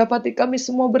 Kau dapati kami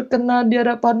semua berkenan di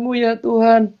hadapan-Mu ya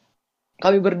Tuhan.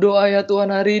 Kami berdoa ya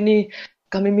Tuhan hari ini,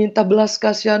 kami minta belas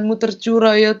kasihan-Mu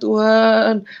tercurah ya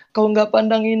Tuhan. Kau nggak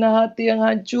pandang hina hati yang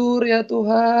hancur ya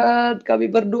Tuhan. Kami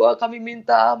berdoa, kami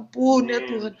minta ampun ya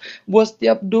Tuhan. Buat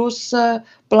setiap dosa,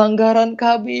 pelanggaran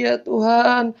kami ya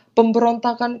Tuhan.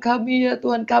 Pemberontakan kami ya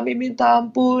Tuhan. Kami minta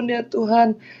ampun ya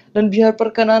Tuhan. Dan biar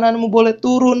perkenanan-Mu boleh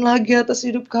turun lagi atas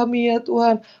hidup kami ya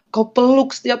Tuhan. Kau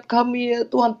peluk setiap kami ya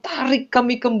Tuhan. Tarik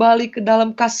kami kembali ke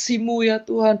dalam kasih-Mu ya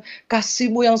Tuhan.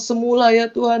 Kasih-Mu yang semula ya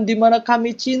Tuhan. Di mana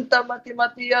kami cinta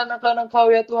mati-matian akan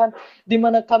Engkau ya Tuhan. Di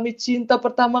mana kami cinta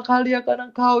pertama kali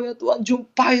akan Engkau ya Tuhan.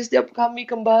 Jumpai setiap kami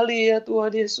kembali ya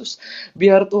Tuhan Yesus.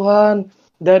 Biar Tuhan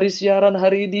dari siaran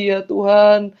hari ini ya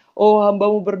Tuhan. Oh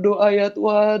hamba-Mu berdoa ya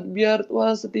Tuhan. Biar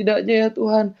Tuhan setidaknya ya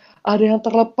Tuhan. Ada yang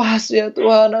terlepas ya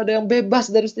Tuhan, ada yang bebas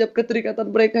dari setiap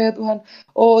keterikatan mereka ya Tuhan.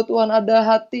 Oh Tuhan, ada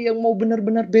hati yang mau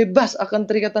benar-benar bebas akan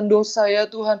terikatan dosa ya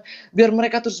Tuhan. Biar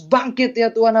mereka terus bangkit ya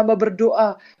Tuhan, hamba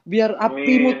berdoa. Biar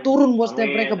api-Mu turun buat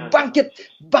setiap mereka,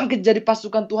 bangkit jadi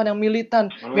pasukan Tuhan yang militan,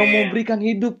 yang mau berikan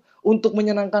hidup untuk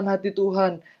menyenangkan hati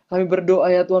Tuhan. Kami berdoa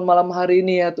ya Tuhan malam hari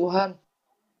ini ya Tuhan.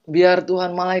 Biar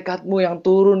Tuhan malaikat-Mu yang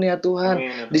turun ya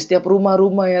Tuhan. Di setiap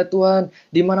rumah-rumah ya Tuhan.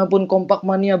 Dimanapun kompak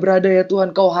mania berada ya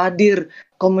Tuhan. Kau hadir.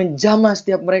 Kau menjamah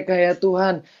setiap mereka ya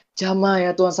Tuhan. Jamah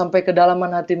ya Tuhan sampai kedalaman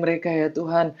hati mereka ya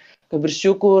Tuhan. Kami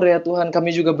bersyukur ya Tuhan.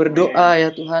 Kami juga berdoa ya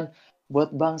Tuhan.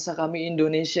 Buat bangsa kami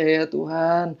Indonesia ya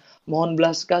Tuhan. Mohon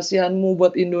belas kasihan-Mu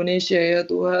buat Indonesia ya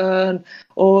Tuhan.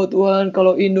 Oh Tuhan,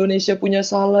 kalau Indonesia punya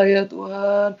salah ya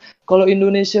Tuhan. Kalau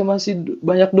Indonesia masih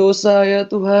banyak dosa ya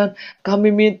Tuhan.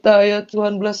 Kami minta ya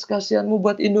Tuhan belas kasihan-Mu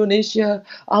buat Indonesia.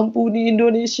 Ampuni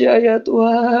Indonesia ya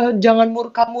Tuhan. Jangan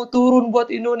murka-Mu turun buat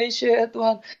Indonesia ya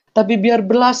Tuhan. Tapi biar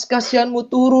belas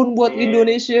kasihan-Mu turun buat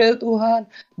Indonesia ya Tuhan.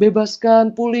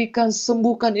 Bebaskan, pulihkan,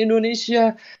 sembuhkan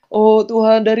Indonesia. Oh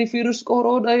Tuhan, dari virus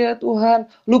corona ya Tuhan.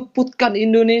 Luputkan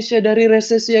Indonesia dari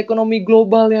resesi ekonomi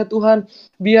global ya Tuhan.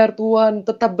 Biar Tuhan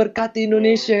tetap berkati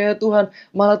Indonesia ya Tuhan.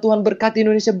 Malah Tuhan berkati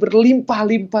Indonesia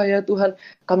berlimpah-limpah ya Tuhan.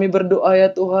 Kami berdoa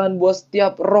ya Tuhan buat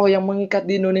setiap roh yang mengikat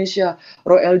di Indonesia.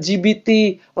 Roh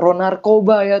LGBT, roh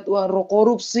narkoba ya Tuhan. Roh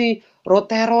korupsi, roh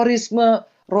terorisme,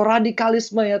 roh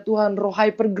radikalisme ya Tuhan. Roh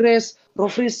hypergrace, roh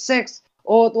free sex.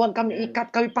 Oh Tuhan, kami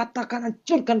ikat, kami patahkan,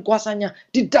 hancurkan kuasanya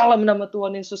di dalam nama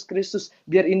Tuhan Yesus Kristus.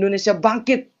 Biar Indonesia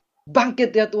bangkit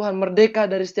ya Tuhan, merdeka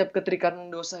dari setiap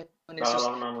keterikatan dosa ya Tuhan Yesus.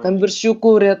 Kami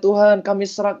bersyukur ya Tuhan, kami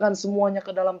serahkan semuanya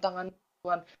ke dalam tangan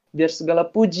Tuhan. Biar segala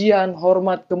pujian,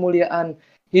 hormat, kemuliaan,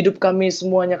 hidup kami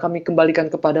semuanya kami kembalikan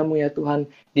kepadamu ya Tuhan.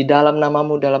 Di dalam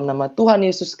nama-Mu, dalam nama Tuhan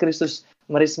Yesus Kristus.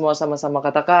 Mari semua sama-sama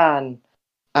katakan,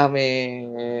 amin.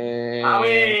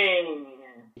 Amin.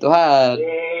 Tuhan.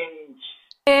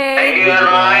 Thank you,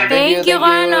 Anoy. Thank you,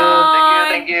 Anoy.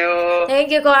 Thank you.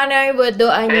 Thank you Ko Anoy buat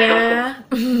doanya.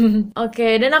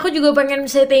 Oke, dan aku juga pengen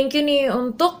say thank you nih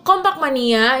untuk Kompak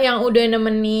Mania yang udah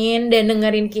nemenin dan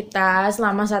dengerin kita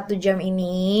selama 1 jam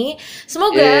ini.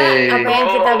 Semoga apa yang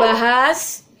kita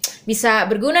bahas bisa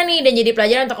berguna nih dan jadi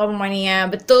pelajaran untuk Kompak Mania.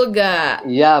 Betul gak?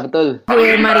 Iya, betul.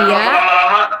 Gue Maria.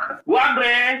 Gue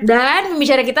Andre. Dan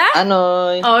pembicara kita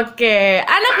Anoy. Oke,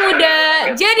 anak muda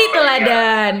jadi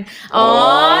teladan.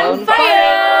 On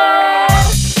fire.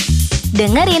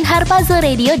 Dengerin Harpazo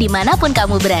Radio dimanapun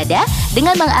kamu berada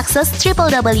dengan mengakses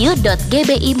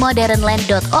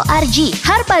www.gbimodernland.org.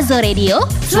 Harpazo Radio,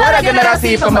 Suara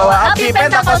generasi pembawa api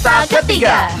Pentakosta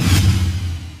ketiga.